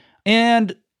it. Right.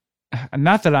 And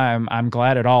not that I'm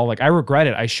glad at all. Like I regret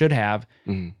it. I should have.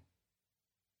 Mm-hmm.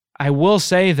 I will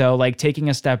say though, like taking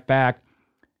a step back,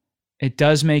 it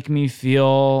does make me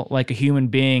feel like a human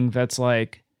being that's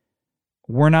like,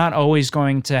 we're not always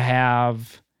going to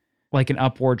have like an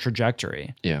upward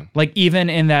trajectory. Yeah. Like even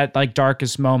in that like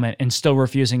darkest moment and still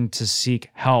refusing to seek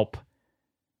help.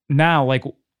 Now, like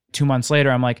 2 months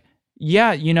later, I'm like,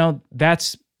 yeah,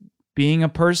 that's being a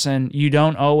person. You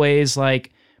don't always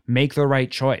like make the right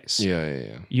choice.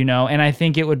 Yeah. And I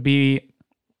think it would be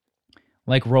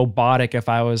like robotic if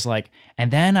I was like, and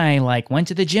then I like went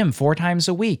to the gym 4 times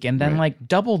a week and then like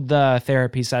doubled the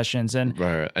therapy sessions and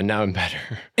now I'm better.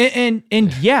 And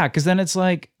yeah, because then it's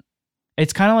like,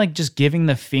 it's kind of like just giving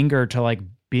the finger to like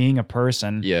being a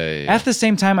person. Yeah. At the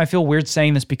same time, I feel weird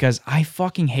saying this because I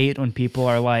fucking hate when people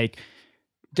are like,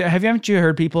 haven't you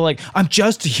heard people like, I'm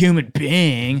just a human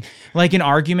being, like in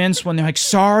arguments when they're like,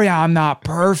 sorry, I'm not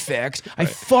perfect. I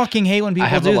fucking hate when people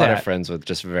do that. I have a lot of friends with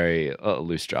just very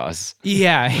loose jaws.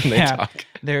 Yeah. When they talk.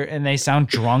 They sound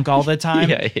drunk all the time.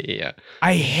 Yeah.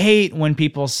 I hate when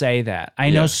people say that. I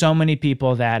know so many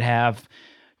people that have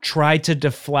tried to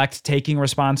deflect taking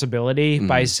responsibility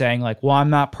by saying like, well, I'm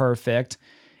not perfect.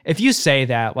 If you say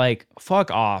that, like, fuck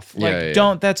off. Like,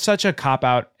 don't, that's such a cop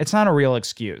out. It's not a real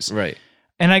excuse. Right.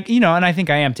 And I think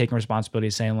I am taking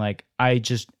responsibility saying like, I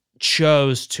just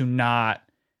chose to not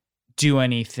do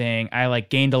anything. I like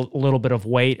gained a little bit of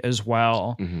weight as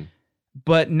well. Mm-hmm.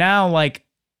 But now like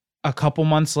a couple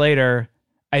months later,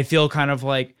 I feel kind of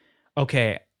like,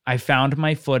 okay, I found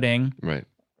my footing. Right.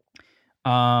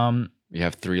 You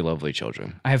have 3 lovely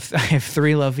children. I have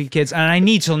 3 lovely kids, and I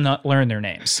need to learn their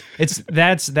names.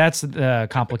 That's the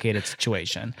complicated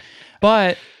situation.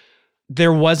 But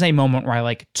there was a moment where I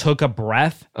like took a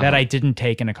breath that I didn't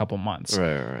take in a couple months.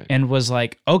 Right. And was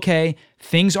like, okay,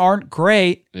 things aren't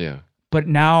great. Yeah. But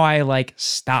now I like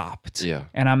stopped. Yeah.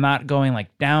 And I'm not going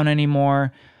like down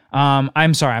anymore.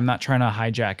 I'm sorry, I'm not trying to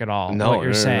hijack at all what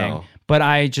you're saying. No. But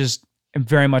I just am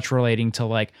very much relating to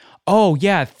like, oh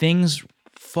yeah, things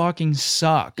fucking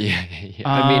suck. Yeah.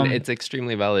 I mean, it's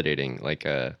extremely validating, like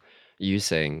you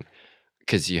saying,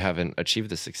 because you haven't achieved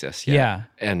the success yet. Yeah.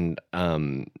 And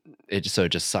it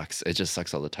just sucks. It just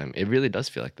sucks all the time. It really does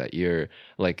feel like that. You're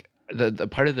like, the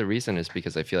part of the reason is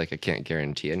because I feel like I can't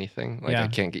guarantee anything. Like I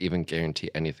can't even guarantee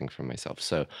anything for myself.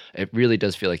 So it really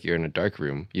does feel like you're in a dark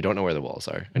room. You don't know where the walls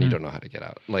are, and you don't know how to get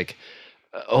out. Like,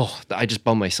 I just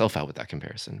bum myself out with that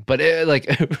comparison. But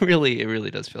it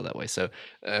really does feel that way. So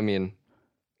I mean,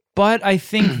 but I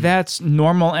think that's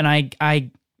normal, and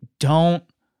I don't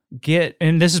get.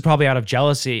 And this is probably out of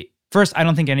jealousy. First, I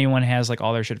don't think anyone has like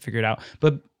all their shit figured out.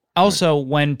 But also,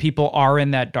 when people are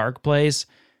in that dark place,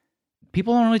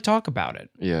 people don't really talk about it.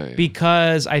 Yeah.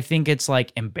 Because I think it's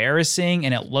like embarrassing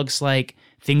and it looks like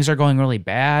things are going really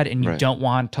bad and you don't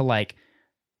want to like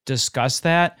discuss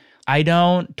that. I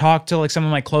don't talk to like some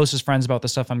of my closest friends about the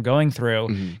stuff I'm going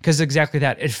through because exactly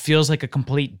that. It feels like a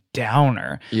complete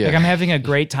downer. Yeah. Like I'm having a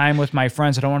great time with my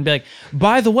friends. I don't want to be like,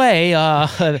 by the way,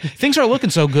 things are looking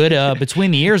so good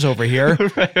between the ears over here.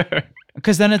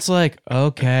 Because then it's like,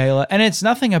 okay. And it's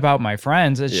nothing about my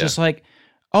friends. It's just like,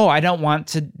 oh, I don't want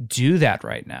to do that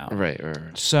right now. Right.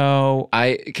 So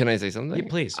can I say something? Yeah,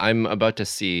 please. I'm about to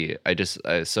see.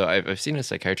 So I've seen a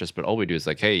psychiatrist, but all we do is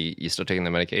like, hey, you still taking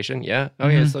the medication? Yeah. Oh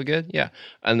yeah, it's still good. Yeah.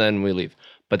 And then we leave.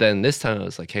 But then this time I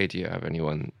was like, hey, do you have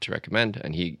anyone to recommend?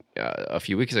 And he a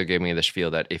few weeks ago gave me the spiel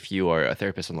that if you are a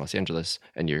therapist in Los Angeles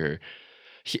and you're,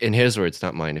 in his words,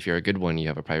 not mine, if you're a good one, you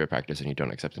have a private practice and you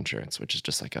don't accept insurance, which is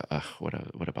just like what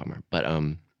a bummer. But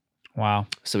wow.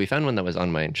 So we found one that was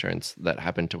on my insurance that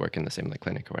happened to work in the same like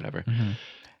clinic or whatever. Mm-hmm.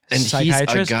 And he's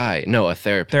a guy. No, a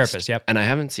therapist. Yep. And I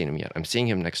haven't seen him yet. I'm seeing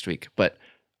him next week. But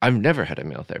I've never had a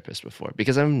male therapist before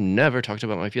because I've never talked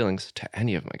about my feelings to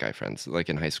any of my guy friends, like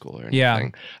in high school or anything. Yeah.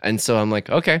 And so I'm like,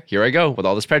 okay, here I go with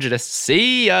all this prejudice.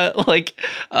 See ya. Like,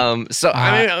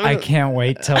 I can't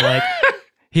wait till like,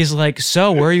 he's like,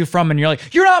 so where are you from? And you're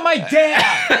like, you're not my dad.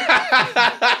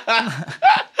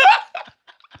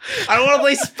 I don't want to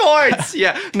play sports.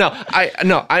 Yeah.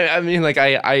 I mean, like,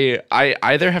 I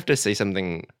either have to say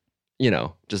something,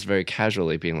 just very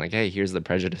casually being like, hey, here's the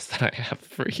prejudice that I have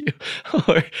for you.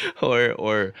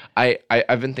 or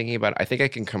I've been thinking about it. I think I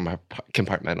can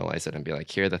compartmentalize it and be like,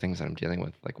 here are the things that I'm dealing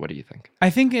with. Like, what do you think? I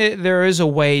think there is a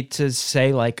way to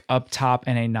say like up top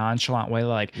in a nonchalant way,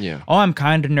 like, oh, I'm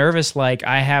kind of nervous. Like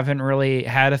I haven't really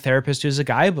had a therapist who's a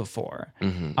guy before.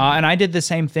 And I did the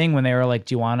same thing when they were like,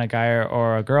 do you want a guy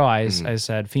or a girl? I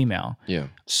said female. Yeah.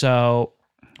 So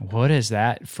what is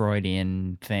that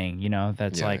Freudian thing?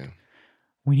 That's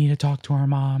we need to talk to our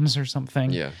moms or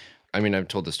something. Yeah. I mean, I've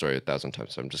told the story 1,000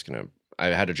 times, so I'm just going to... I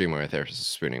had a dream where a therapist was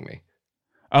spooning me.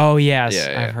 Oh, yes.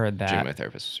 I've heard that. Dream my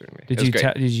therapist was spooning me.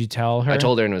 Did you tell her? I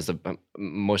told her, and it was the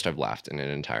most I've laughed in an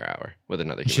entire hour with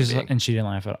another human being. And she didn't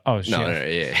laugh at all. Oh, no,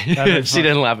 yeah. She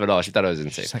didn't laugh at all. She thought it was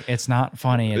insane. She's like, it's not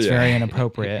funny. It's very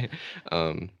inappropriate.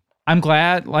 I'm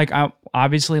glad. Like,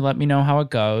 obviously, let me know how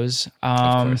it goes.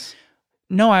 Of course.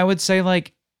 No, I would say,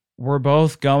 like, we're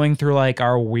both going through, like,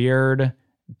 our weird...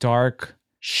 dark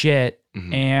shit,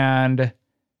 and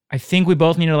I think we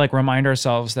both need to like remind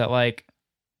ourselves that like,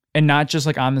 and not just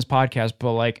like on this podcast,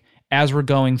 but like as we're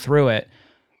going through it,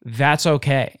 that's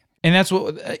okay. And that's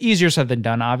what easier said than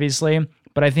done, obviously.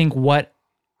 But I think what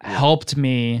helped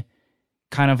me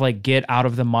kind of like get out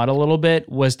of the mud a little bit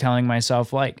was telling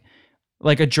myself like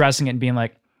addressing it and being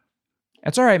like,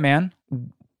 that's all right, man.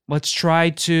 Let's try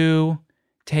to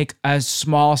take a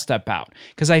small step out.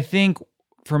 Because I think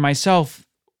for myself,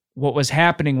 what was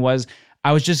happening was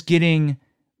I was just getting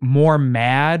more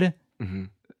mad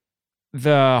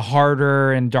the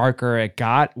harder and darker it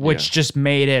got, which just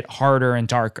made it harder and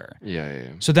darker. Yeah.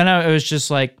 So then it was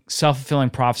just like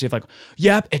self-fulfilling prophecy of like,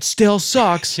 yep, it still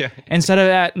sucks. Instead of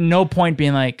at no point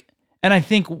being like, and I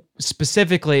think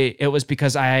specifically it was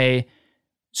because I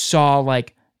saw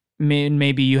like,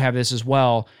 maybe you have this as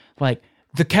well, like,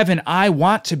 the Kevin I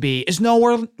want to be is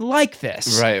nowhere like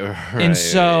this. Right. And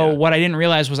so what I didn't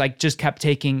realize was I just kept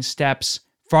taking steps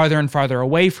farther and farther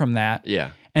away from that.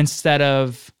 Yeah. Instead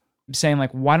of saying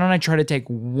like, why don't I try to take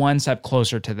one step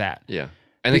closer to that? Yeah.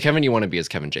 And the Kevin you want to be is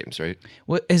Kevin James, right?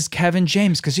 What is Kevin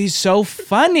James? Because he's so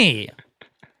funny.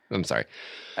 I'm sorry.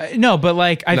 No, but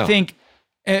like, I think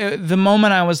the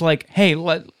moment I was like, hey,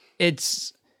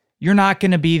 you're not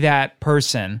going to be that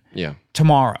person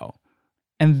tomorrow.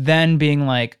 And then being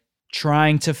like,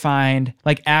 trying to find,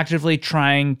 like actively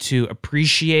trying to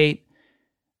appreciate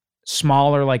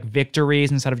smaller like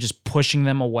victories instead of just pushing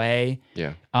them away.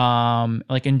 Yeah.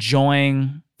 Like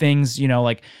enjoying things, you know,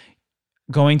 like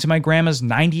going to my grandma's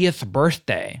 90th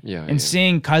birthday and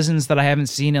seeing cousins that I haven't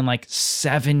seen in like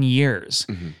 7 years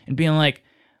and being like,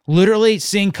 literally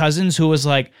seeing cousins who was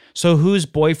like, so whose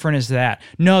boyfriend is that?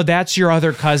 No, that's your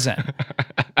other cousin.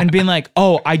 And being like,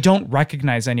 oh, I don't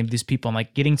recognize any of these people, and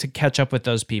like getting to catch up with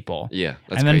those people. Yeah.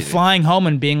 That's and then crazy. flying home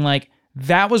and being like,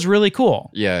 that was really cool.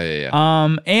 Yeah.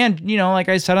 And you know, like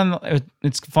I said,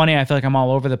 it's funny. I feel like I'm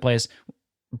all over the place.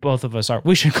 Both of us are.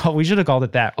 We should have called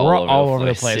it that. We're all over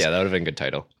the place. Yeah, that would have been a good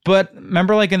title. But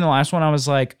remember, like in the last one, I was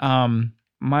like,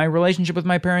 my relationship with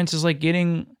my parents is like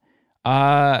getting,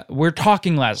 we're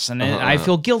talking less, and I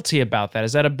feel guilty about that.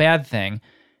 Is that a bad thing?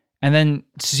 And then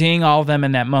seeing all of them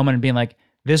in that moment and being like,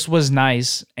 this was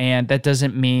nice, and that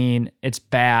doesn't mean it's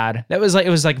bad. It was like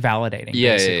validating.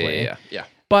 Basically. Yeah.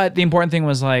 But the important thing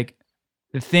was like,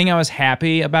 the thing I was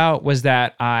happy about was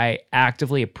that I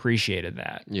actively appreciated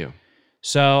that. Yeah.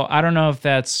 So I don't know if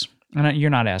that's, you're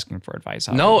not asking for advice.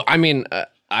 No, I mean,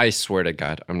 I swear to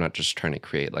God, I'm not just trying to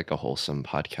create like a wholesome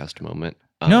podcast moment.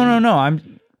 No.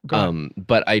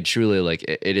 But I truly like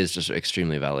it is just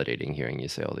extremely validating hearing you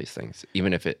say all these things,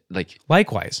 even if it like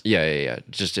likewise. Yeah.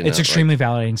 Just it's extremely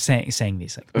validating saying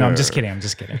these things. No, I'm just kidding.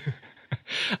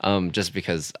 Just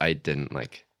because I didn't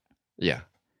like,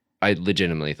 I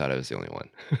legitimately thought I was the only one.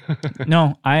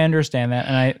 No, I understand that,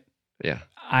 and yeah.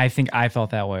 I think I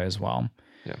felt that way as well.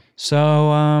 Yeah.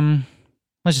 So,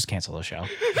 let's just cancel the show.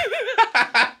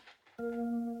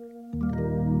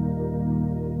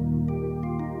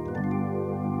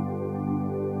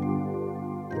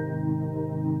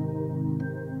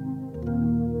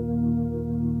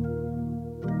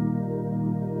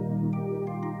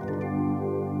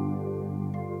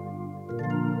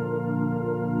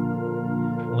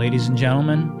 Ladies and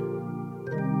gentlemen,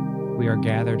 we are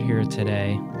gathered here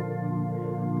today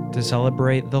to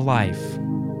celebrate the life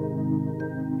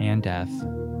and death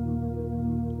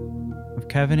of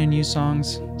Kevin and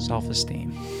Yusong's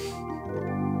self-esteem.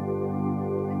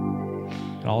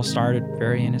 It all started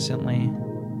very innocently,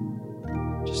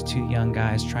 just two young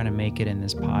guys trying to make it in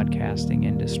this podcasting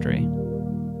industry.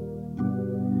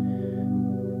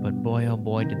 But boy, oh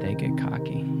boy, did they get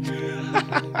cocky.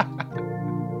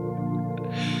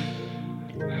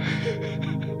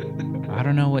 I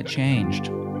don't know what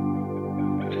changed.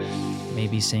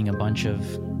 Maybe seeing a bunch of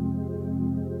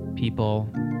people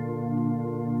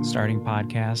starting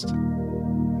podcast.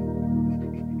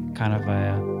 Kind of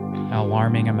an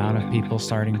alarming amount of people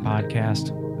starting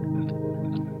podcast.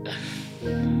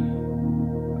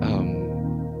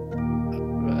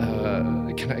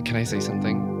 Can I say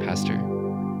something, Pastor?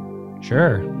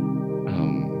 Sure.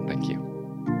 Thank you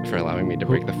for allowing me to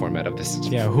break the format of this.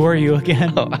 Yeah, who are you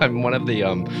again? Oh, I'm one of the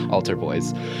altar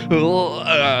boys,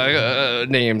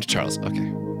 named Charles.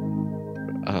 Okay.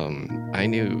 I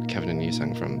knew Kevin and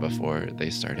Yusong from before they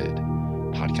started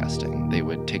podcasting. They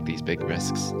would take these big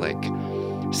risks, like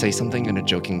say something in a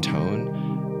joking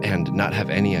tone and not have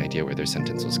any idea where their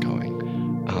sentence was going.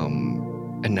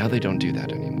 And now they don't do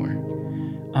that anymore.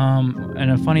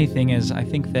 And a funny thing is, I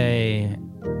think they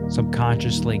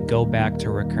subconsciously go back to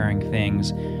recurring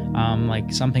things.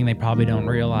 Like something they probably don't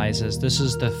realize is this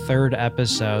is the third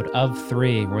episode of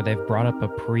 3 where they've brought up a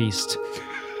priest,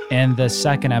 and the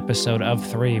second episode of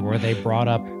 3 where they brought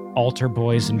up altar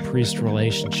boys and priest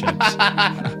relationships.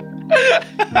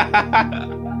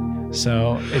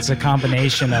 So it's a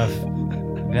combination of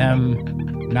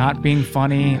them not being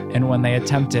funny, and when they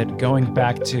attempt it, going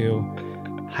back to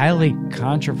highly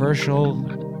controversial,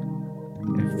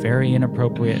 very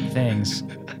inappropriate things.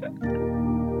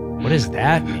 What does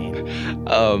that mean?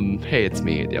 Hey, it's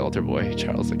me, the altar boy,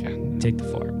 Charles again. Take the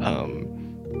floor.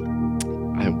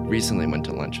 I recently went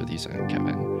to lunch with Yusong and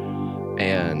Kevin,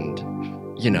 and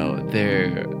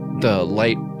the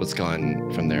light was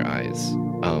gone from their eyes.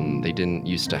 They didn't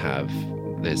used to have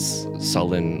this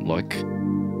sullen look,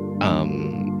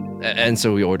 and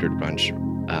so we ordered brunch.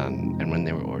 And when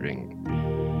they were ordering,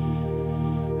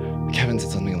 Kevin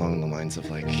said something along the lines of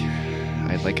like,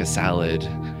 "I'd like a salad."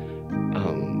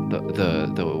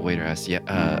 The waiter asked,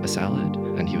 a salad?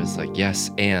 And he was like,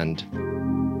 yes, and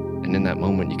in that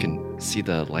moment you can see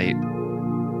the light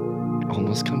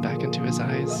almost come back into his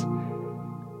eyes.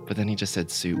 But then he just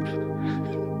said soup.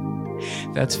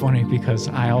 That's funny because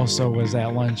I also was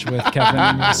at lunch with Kevin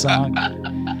and Yusong,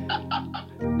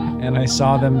 and I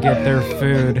saw them get their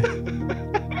food,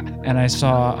 and I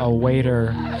saw a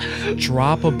waiter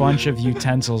drop a bunch of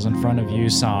utensils in front of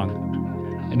Yusong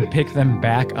and pick them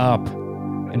back up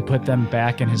and put them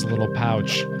back in his little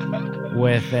pouch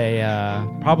with a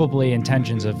probably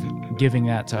intentions of giving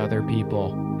that to other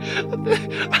people.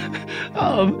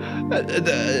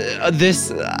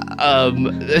 This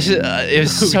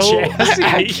is so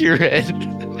accurate.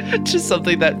 Just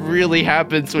something that really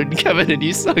happens when Kevin and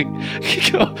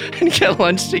Yusung go and get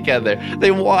lunch together.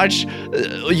 They watch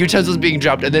utensils being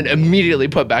dropped and then immediately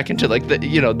put back into like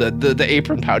the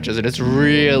apron pouches, and it's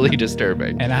really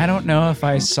disturbing. And I don't know if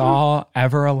I saw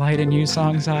ever a light in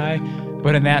Yusung's eye,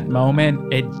 but in that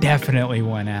moment, it definitely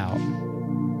went out.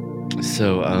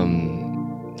 So,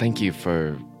 thank you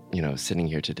for sitting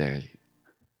here today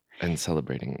and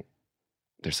celebrating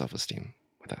their self-esteem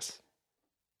with us.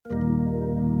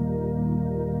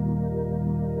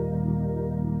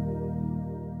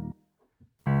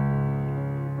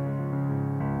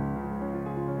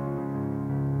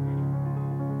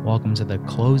 Welcome to the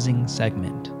closing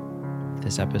segment of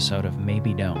this episode of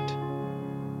Maybe Don't.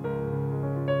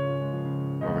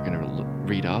 Where we're going to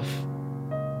read off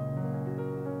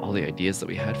all the ideas that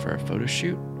we had for our photo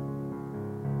shoot.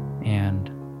 And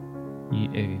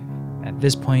at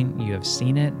this point, you have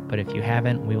seen it, but if you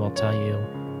haven't, we will tell you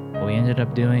what we ended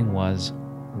up doing was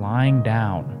lying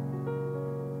down.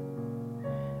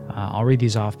 I'll read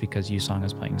these off because Yusung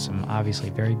is playing some obviously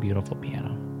very beautiful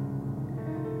piano.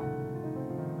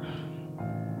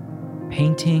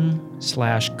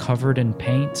 Painting/covered in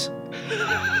paint.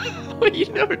 Wait, you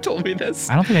never told me this.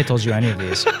 I don't think I told you any of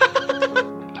these.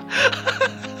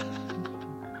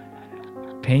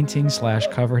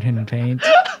 Painting/covered in paint.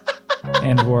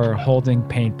 And we're holding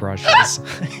paintbrushes.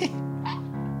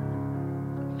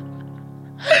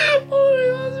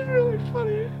 Oh, that's really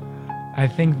funny. I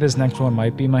think this next one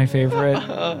might be my favorite.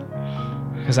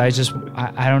 Because I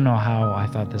don't know how I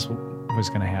thought this was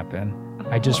going to happen.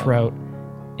 I just wrote,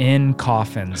 in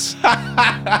coffins.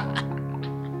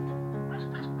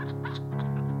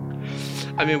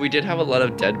 I mean, we did have a lot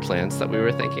of dead plants that we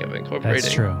were thinking of incorporating.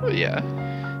 That's true. Yeah.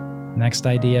 Next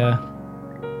idea,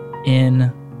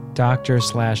 in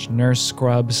doctor/nurse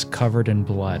scrubs covered in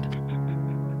blood.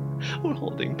 We're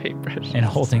holding paintbrushes. And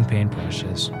holding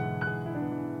paintbrushes.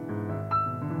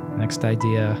 Next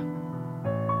idea,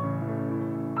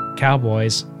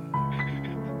 cowboys.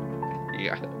 You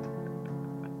got it.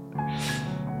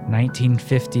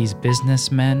 1950s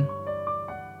businessmen.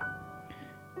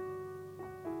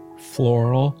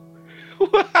 Floral.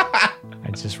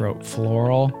 I just wrote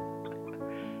floral.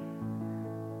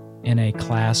 In a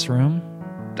classroom.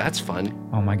 That's fun.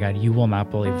 Oh my God, you will not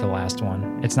believe the last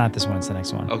one. It's not this one, it's the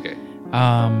next one. Okay.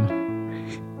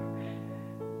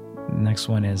 Next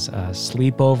one is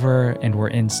sleepover and we're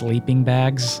in sleeping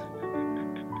bags.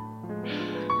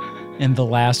 And the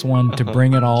last one, to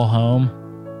bring it all home,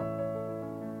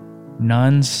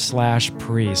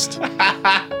 nuns/priest.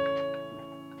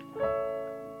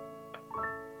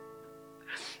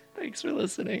 Thanks for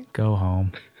listening. Go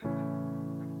home.